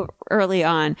so early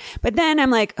on. But then I'm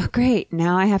like, oh, great.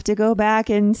 Now I have to go back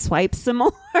and swipe some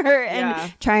more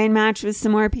and try and match with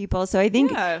some more people. So I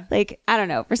think, like, I don't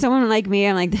know. For someone like me,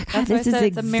 I'm like, God, this is exhausting.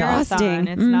 It's a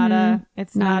marathon.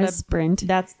 It's not a sprint.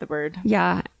 That's the word.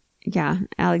 Yeah. Yeah.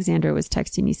 Alexandra was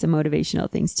texting me some motivational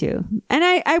things too. And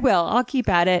I will. I'll keep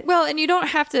at it. Well, and you don't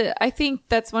have to. I think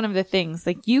that's one of the things.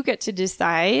 Like, you get to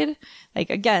decide. Like,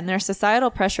 again, there's societal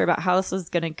pressure about how this is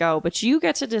going to go, but you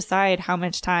get to decide how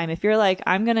much time. If you're like,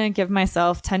 I'm going to give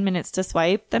myself 10 minutes to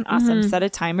swipe, then awesome. Set a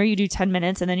timer. You do 10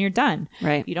 minutes and then you're done.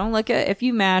 Right. You don't look at if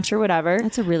you match or whatever.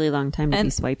 That's a really long time to be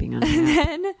swiping on. And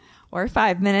then, or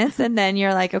 5 minutes. And then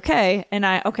you're like, okay.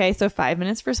 So 5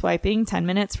 minutes for swiping, 10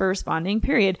 minutes for responding,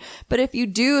 period. But if you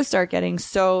do start getting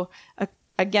so,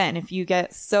 again, if you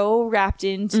get so wrapped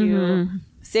into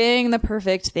saying the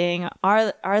perfect thing,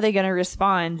 are they going to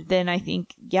respond? Then I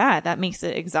think, that makes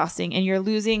it exhausting. And you're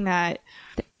losing that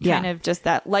kind of just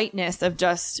that lightness of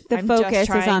just, the focus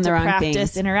is on the wrong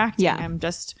things. Interacting. Yeah. I'm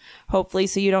just, hopefully,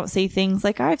 so you don't say things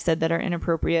like I've said that are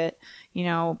inappropriate,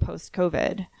 post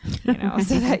COVID,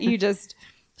 so that you just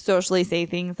socially say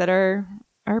things that are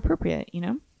appropriate,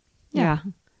 Yeah.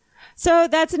 So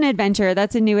that's an adventure.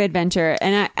 That's a new adventure.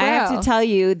 And I have to tell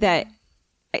you that,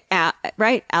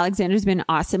 Alexandra's been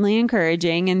awesomely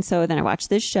encouraging. And so then I watched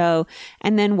this show.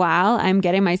 And then while I'm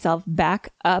getting myself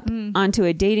back up onto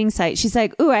a dating site, she's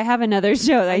like, ooh, I have another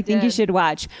show that I think you should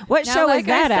watch. What show was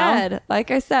that, Al?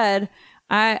 Like I said,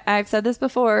 I've said this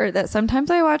before, that sometimes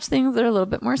I watch things that are a little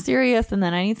bit more serious and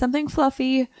then I need something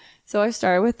fluffy. So I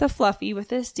started with the fluffy with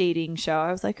this dating show.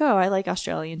 I was like, oh, I like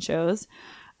Australian shows.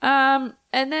 And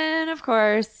then of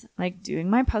course, like doing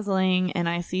my puzzling, and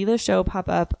I see the show pop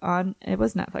up on, it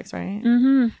was Netflix, right?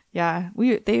 Mm-hmm. Yeah.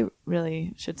 They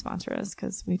really should sponsor us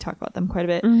because we talk about them quite a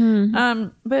bit. Mm-hmm.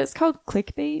 But it's called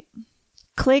Clickbait.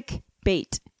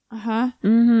 Clickbait. Uh-huh.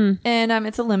 Mm-hmm. And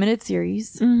it's a limited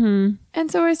series. Mm-hmm.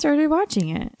 And so I started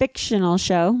watching it. Fictional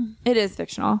show. It is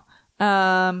fictional.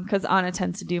 Because Anna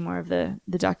tends to do more of the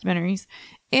documentaries.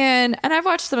 And I've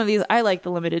watched some of these. I like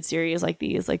the limited series like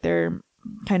these, like they're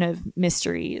kind of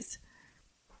mysteries.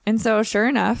 And so sure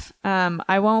enough, I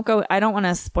don't want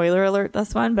to spoiler alert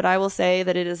this one, but I will say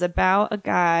that it is about a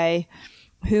guy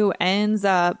who ends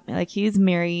up, like, he's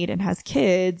married and has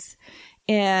kids,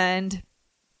 and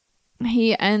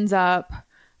he ends up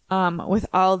with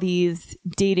all these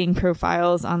dating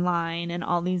profiles online and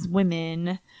all these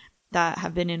women that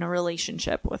have been in a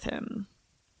relationship with him.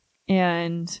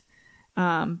 And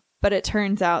but it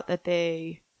turns out that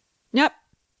they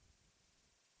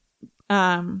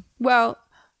well,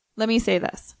 let me say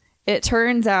this. It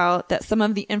turns out that some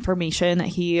of the information that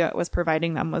he was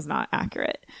providing them was not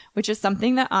accurate, which is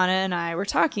something that Anna and I were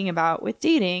talking about with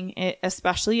dating,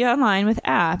 especially online with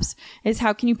apps, is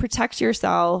how can you protect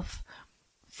yourself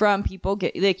from people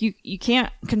you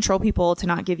can't control people to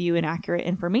not give you inaccurate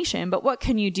information, but what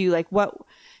can you do? Like what,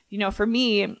 for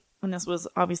me, and this was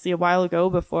obviously a while ago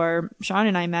before Sean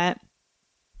and I met,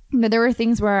 but there were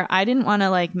things where I didn't want to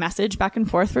like message back and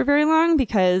forth for very long,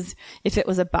 because if it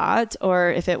was a bot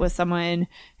or if it was someone,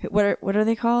 what are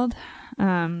they called?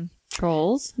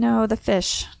 Trolls? No, the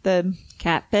fish, the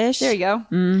Catfish. There you go.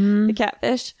 Mm-hmm. The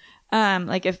catfish.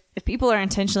 Like if people are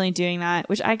intentionally doing that,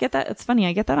 which I get that. It's funny.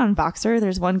 I get that on Voxer.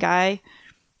 There's one guy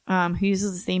who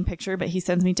uses the same picture, but he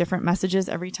sends me different messages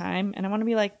every time. And I want to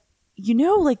be like,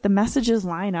 like the messages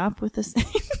line up with the same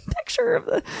picture of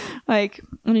the, like,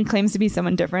 when he claims to be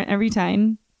someone different every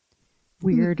time.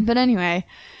 Weird. But anyway,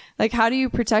 like, how do you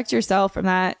protect yourself from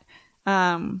that?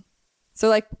 So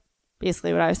like,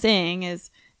 basically what I was saying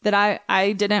is that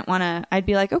I didn't want to, I'd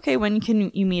be like, okay, when can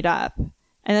you meet up?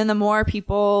 And then the more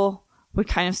people would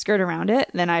kind of skirt around it,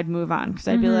 then I'd move on. Cause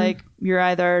I'd be like, you're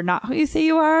either not who you say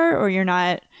you are, or you're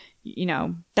not,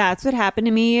 That's what happened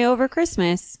to me over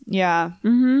Christmas. Yeah.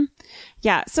 Mm-hmm.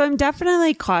 Yeah. So I'm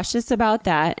definitely cautious about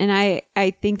that. And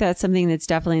I think that's something that's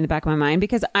definitely in the back of my mind,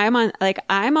 because I'm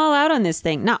all out on this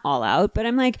thing. Not all out, but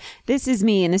I'm like, this is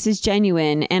me and this is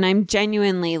genuine. And I'm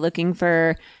genuinely looking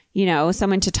for,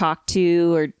 someone to talk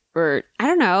to or I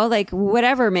don't know, like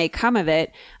whatever may come of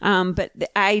it. But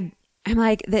I'm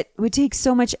like, that would take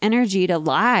so much energy to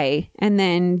lie and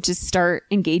then just start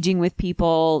engaging with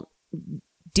people,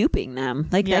 duping them.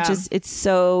 Like that it's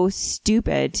so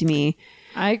stupid to me.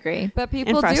 I agree. But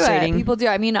people do it. People do.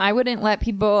 I mean, I wouldn't let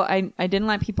people, I didn't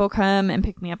let people come and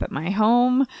pick me up at my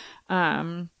home.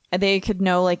 They could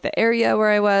know like the area where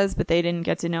I was, but they didn't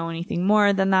get to know anything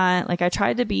more than that. Like I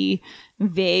tried to be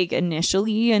vague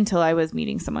initially until I was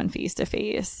meeting someone face to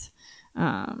face.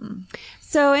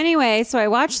 So anyway, I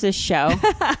watched this show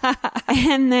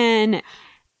and then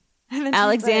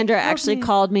Alexandra actually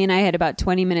called me, and I had about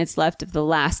 20 minutes left of the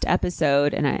last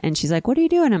episode, and she's like, "What are you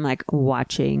doing?" I'm like,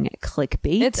 "Watching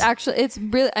clickbait." It's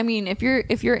really, I mean, if you're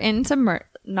into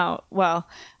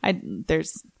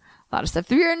there's a lot of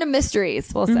stuff. If you're into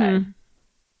mysteries, we'll say,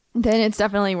 then it's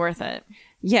definitely worth it.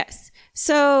 Yes.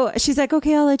 So she's like,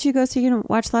 "Okay, I'll let you go so you can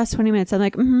watch the last 20 minutes." I'm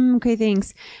like, "Okay,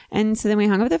 thanks." And so then we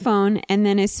hung up the phone. And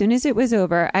then as soon as it was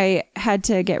over, I had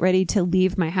to get ready to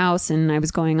leave my house, and I was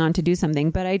going on to do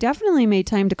something. But I definitely made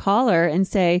time to call her and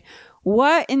say,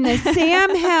 "What in the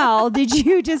Sam hell did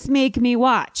you just make me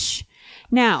watch?"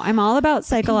 Now, I'm all about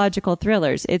psychological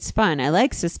thrillers. It's fun. I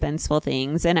like suspenseful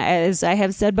things. And as I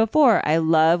have said before, I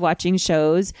love watching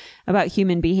shows about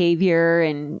human behavior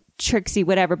and tricksy,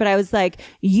 whatever. But I was like,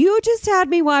 you just had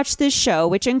me watch this show,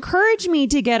 which encouraged me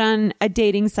to get on a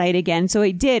dating site again. So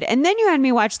I did. And then you had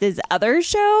me watch this other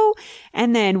show.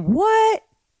 And then what?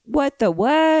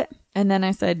 And then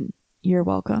I said, "You're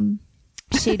welcome."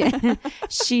 She did.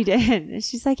 She did.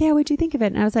 She's like, "Yeah, what'd you think of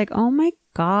it?" And I was like, "Oh my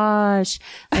gosh."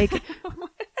 Like,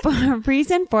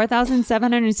 reason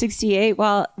 4,768.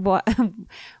 Well,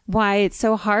 why it's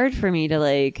so hard for me to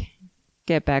like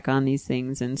get back on these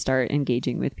things and start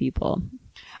engaging with people.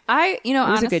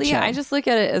 Honestly, I just look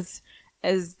at it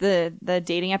as the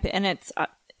dating app, and it's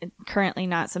currently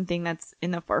not something that's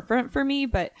in the forefront for me.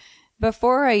 But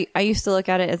before, I used to look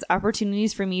at it as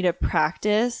opportunities for me to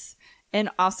practice and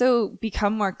also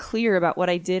become more clear about what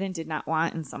I did and did not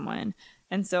want in someone.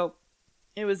 And so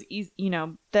it was easy,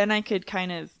 then I could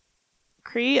kind of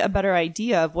create a better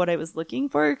idea of what I was looking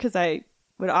for, because I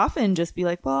would often just be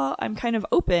like, well, I'm kind of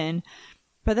open.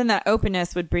 But then that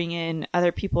openness would bring in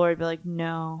other people who would be like,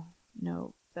 no,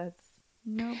 that's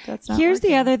not Here's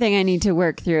working. the other thing I need to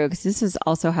work through, because this has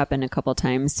also happened a couple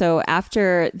times. So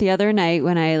after the other night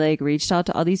when I like reached out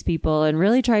to all these people and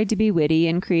really tried to be witty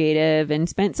and creative and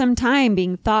spent some time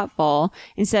being thoughtful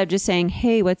instead of just saying,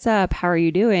 hey, what's up? How are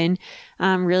you doing?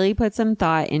 Really put some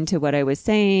thought into what I was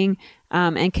saying,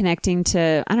 and connecting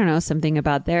to, I don't know, something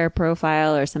about their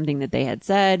profile or something that they had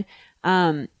said.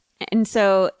 And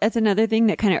so that's another thing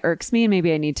that kind of irks me and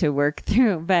maybe I need to work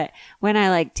through. But when I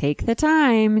like take the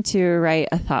time to write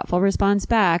a thoughtful response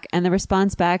back, and the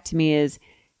response back to me is,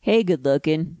 hey, good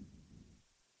looking.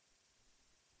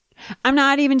 I'm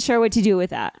not even sure what to do with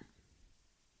that.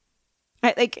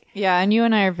 Yeah, and you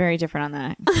and I are very different on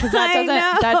that. Because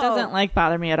that doesn't like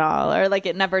bother me at all. Or like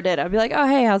it never did. I'd be like, oh,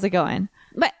 hey, how's it going?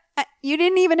 But you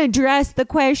didn't even address the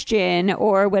question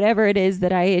or whatever it is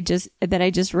that I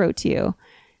just wrote to you.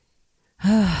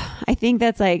 I think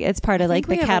that's like, it's part of like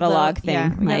the catalog thing.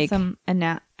 Yeah, we like got some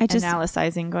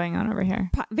analyzing going on over here.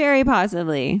 Very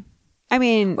possibly. I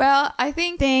mean, well, I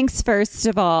think thanks first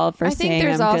of all for saying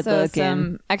there's I'm good also looking.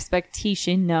 some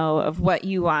expectation though of what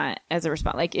you want as a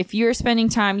response. Like if you're spending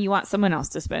time, you want someone else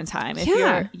to spend time. If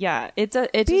it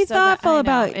be just thoughtful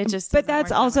about it. Just but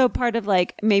that's also part of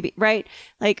like maybe right.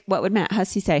 Like what would Matt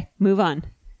Hussey say? Move on.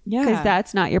 Yeah, because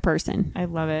that's not your person. I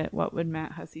love it. What would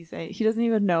Matt Hussey say? He doesn't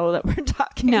even know that we're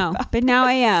talking. No, but now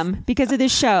I am because of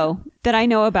this show that I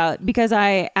know about because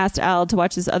I asked Al to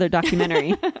watch this other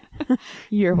documentary.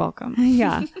 You're welcome.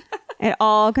 Yeah, it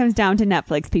all comes down to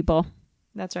Netflix, people.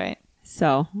 That's right.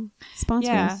 So sponsors.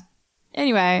 Yeah.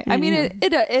 Anyway, I mean,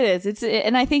 it is.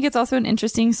 And I think it's also an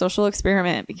interesting social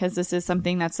experiment because this is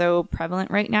something that's so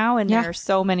prevalent right now, and there are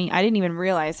so many. I didn't even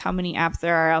realize how many apps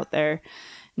there are out there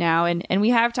now, and we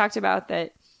have talked about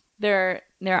that there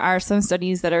are some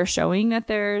studies that are showing that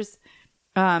there's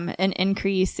an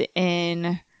increase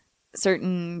in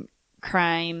certain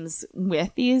crimes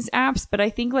with these apps, but I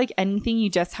think like anything, you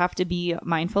just have to be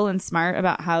mindful and smart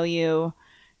about how you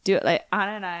do it. Like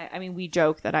Anna and I mean, we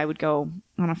joke that I would go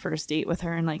on a first date with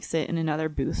her and like sit in another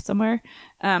booth somewhere,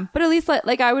 but at least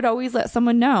I would always let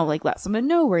someone know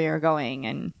where you're going,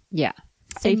 and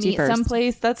safety first.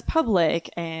 Someplace that's public,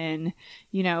 and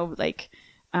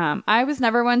I was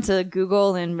never one to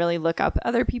Google and really look up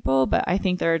other people, but I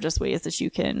think there are just ways that you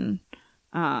can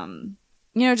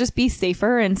just be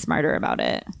safer and smarter about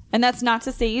it. And that's not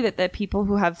to say that the people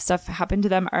who have stuff happen to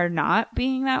them are not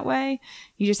being that way.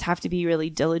 You just have to be really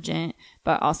diligent,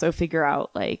 but also figure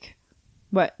out like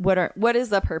what is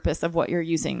the purpose of what you're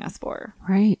using this for?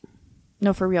 Right.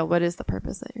 No, for real. What is the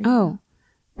purpose that you're using? Oh,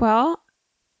 well,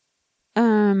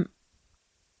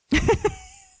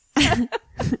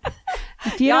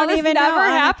 if you don't even know,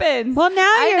 happens. Well, now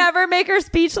I never make her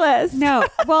speechless. No.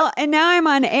 Well, and now I'm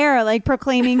on air, like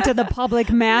proclaiming to the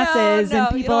public masses and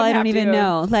people I don't even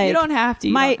know. Like you don't have to.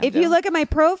 If you look at my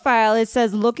profile, it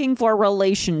says looking for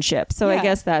relationships. So I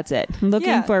guess that's it. I'm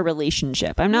looking for a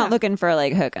relationship. I'm not looking for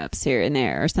like hookups here and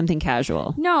there or something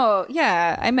casual. No.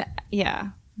 Yeah.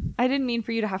 I didn't mean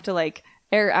for you to have to like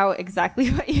air out exactly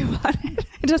what you wanted.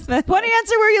 I just meant what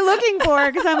answer were you looking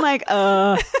for? Because I'm like,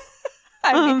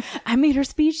 I made her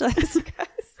speechless.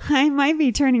 I might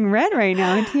be turning red right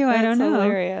now too. I don't know.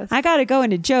 Hilarious. I got to go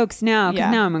into jokes now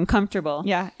because now I'm uncomfortable.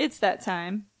 Yeah, it's that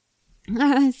time.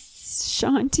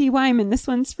 Sean T. Wyman, this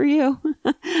one's for you.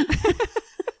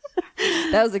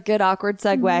 That was a good awkward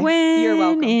segue. You're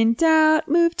welcome. In doubt,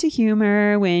 move to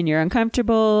humor. When you're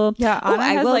uncomfortable. Yeah, Anna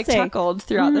has like chuckled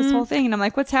throughout this whole thing, and I'm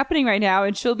like, "What's happening right now?"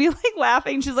 And she'll be like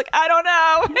laughing. She's like, "I don't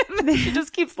know." And then she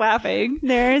just keeps laughing.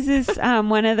 There's this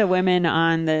one of the women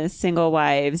on the Single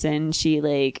Wives, and she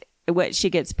like what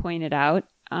she gets pointed out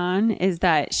on is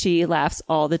that she laughs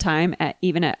all the time at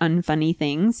unfunny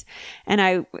things. And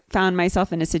I found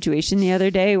myself in a situation the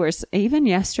other day even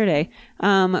yesterday,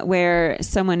 where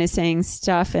someone is saying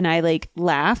stuff and I like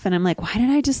laugh and I'm like, why did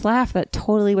I just laugh? That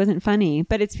totally wasn't funny,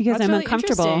 but it's because I'm really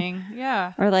uncomfortable.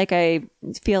 Yeah. Or like, I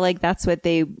feel like that's what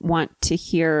they want to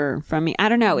hear from me. I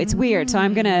don't know. It's weird. So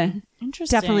I'm going to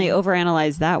definitely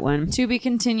overanalyze that one. To be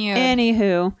continued.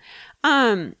 Anywho,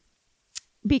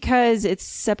 because it's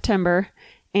September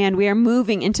and we are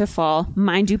moving into fall.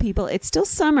 Mind you, people, it's still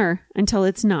summer until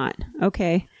it's not.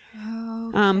 Okay.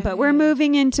 But we're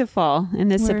moving into fall in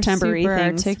this September-y super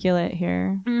things. Articulate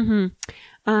here.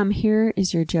 Mm-hmm. Here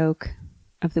is your joke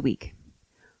of the week.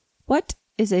 What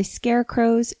is a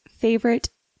scarecrow's favorite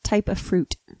type of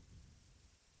fruit?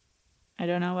 I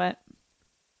don't know what.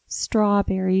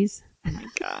 Strawberries. Oh my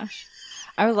gosh.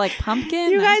 I was like,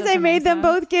 pumpkin? You guys, I made them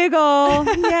both giggle.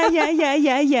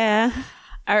 Yeah.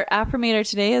 Our affirmator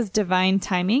today is divine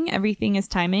timing. Everything is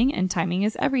timing, and timing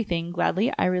is everything.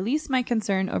 Gladly, I release my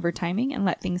concern over timing and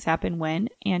let things happen when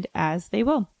and as they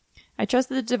will. I trust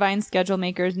that the divine schedule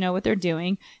makers know what they're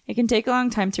doing. It can take a long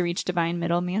time to reach divine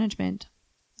middle management.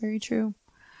 Very true.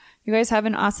 You guys have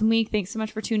an awesome week. Thanks so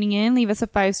much for tuning in. Leave us a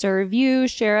 5-star review.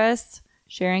 Share us.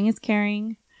 Sharing is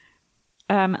caring.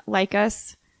 Like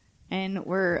us. And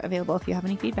we're available if you have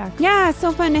any feedback. Yeah,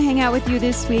 so fun to hang out with you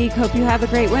this week. Hope you have a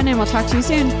great one, and we'll talk to you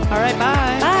soon. All right,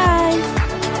 bye. Bye.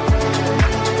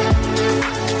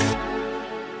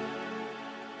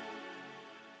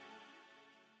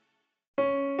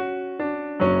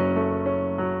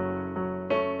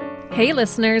 Hey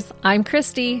listeners, I'm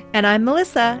Christy. And I'm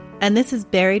Melissa, and this is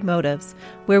Buried Motives,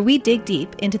 where we dig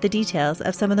deep into the details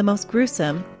of some of the most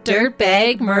gruesome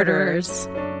dirtbag murderers.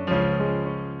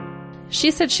 She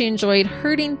said she enjoyed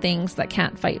hurting things that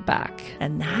can't fight back.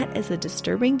 And that is a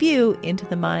disturbing view into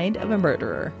the mind of a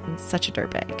murderer and such a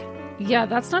dirtbag. Yeah,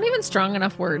 that's not even strong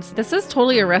enough words. This is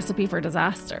totally a recipe for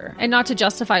disaster. And not to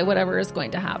justify whatever is going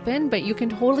to happen, but you can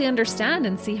totally understand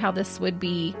and see how this would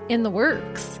be in the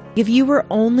works. If you were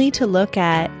only to look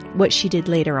at what she did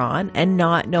later on and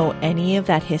not know any of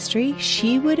that history,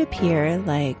 she would appear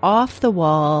like off the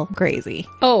wall crazy.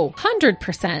 Oh,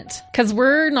 100%. Because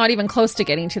we're not even close to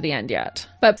getting to the end yet.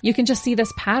 But you can just see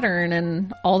this pattern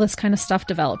and all this kind of stuff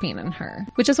developing in her,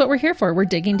 which is what we're here for. We're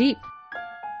digging deep.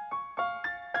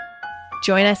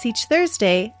 Join us each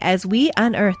Thursday as we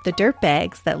unearth the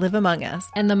dirtbags that live among us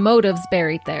and the motives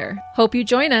buried there. Hope you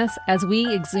join us as we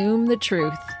exhume the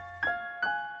truth.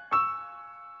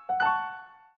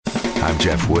 I'm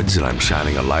Jeff Woods, and I'm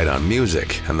shining a light on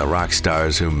music and the rock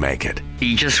stars who make it.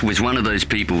 He just was one of those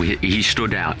people, he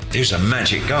stood out. He was a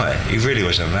magic guy. He really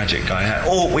was a magic guy.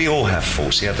 We all have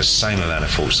faults. He had the same amount of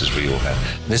faults as we all had.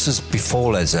 This was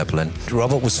before Led Zeppelin.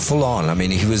 Robert was full on. I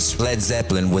mean, he was Led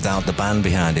Zeppelin without the band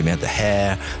behind him. He had the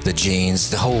hair, the jeans,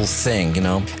 the whole thing, you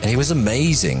know, and he was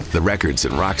amazing. The Records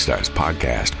and Rockstars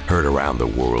podcast, heard around the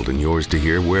world and yours to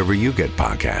hear wherever you get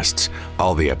podcasts.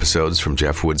 All the episodes from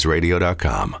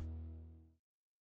JeffWoodsRadio.com.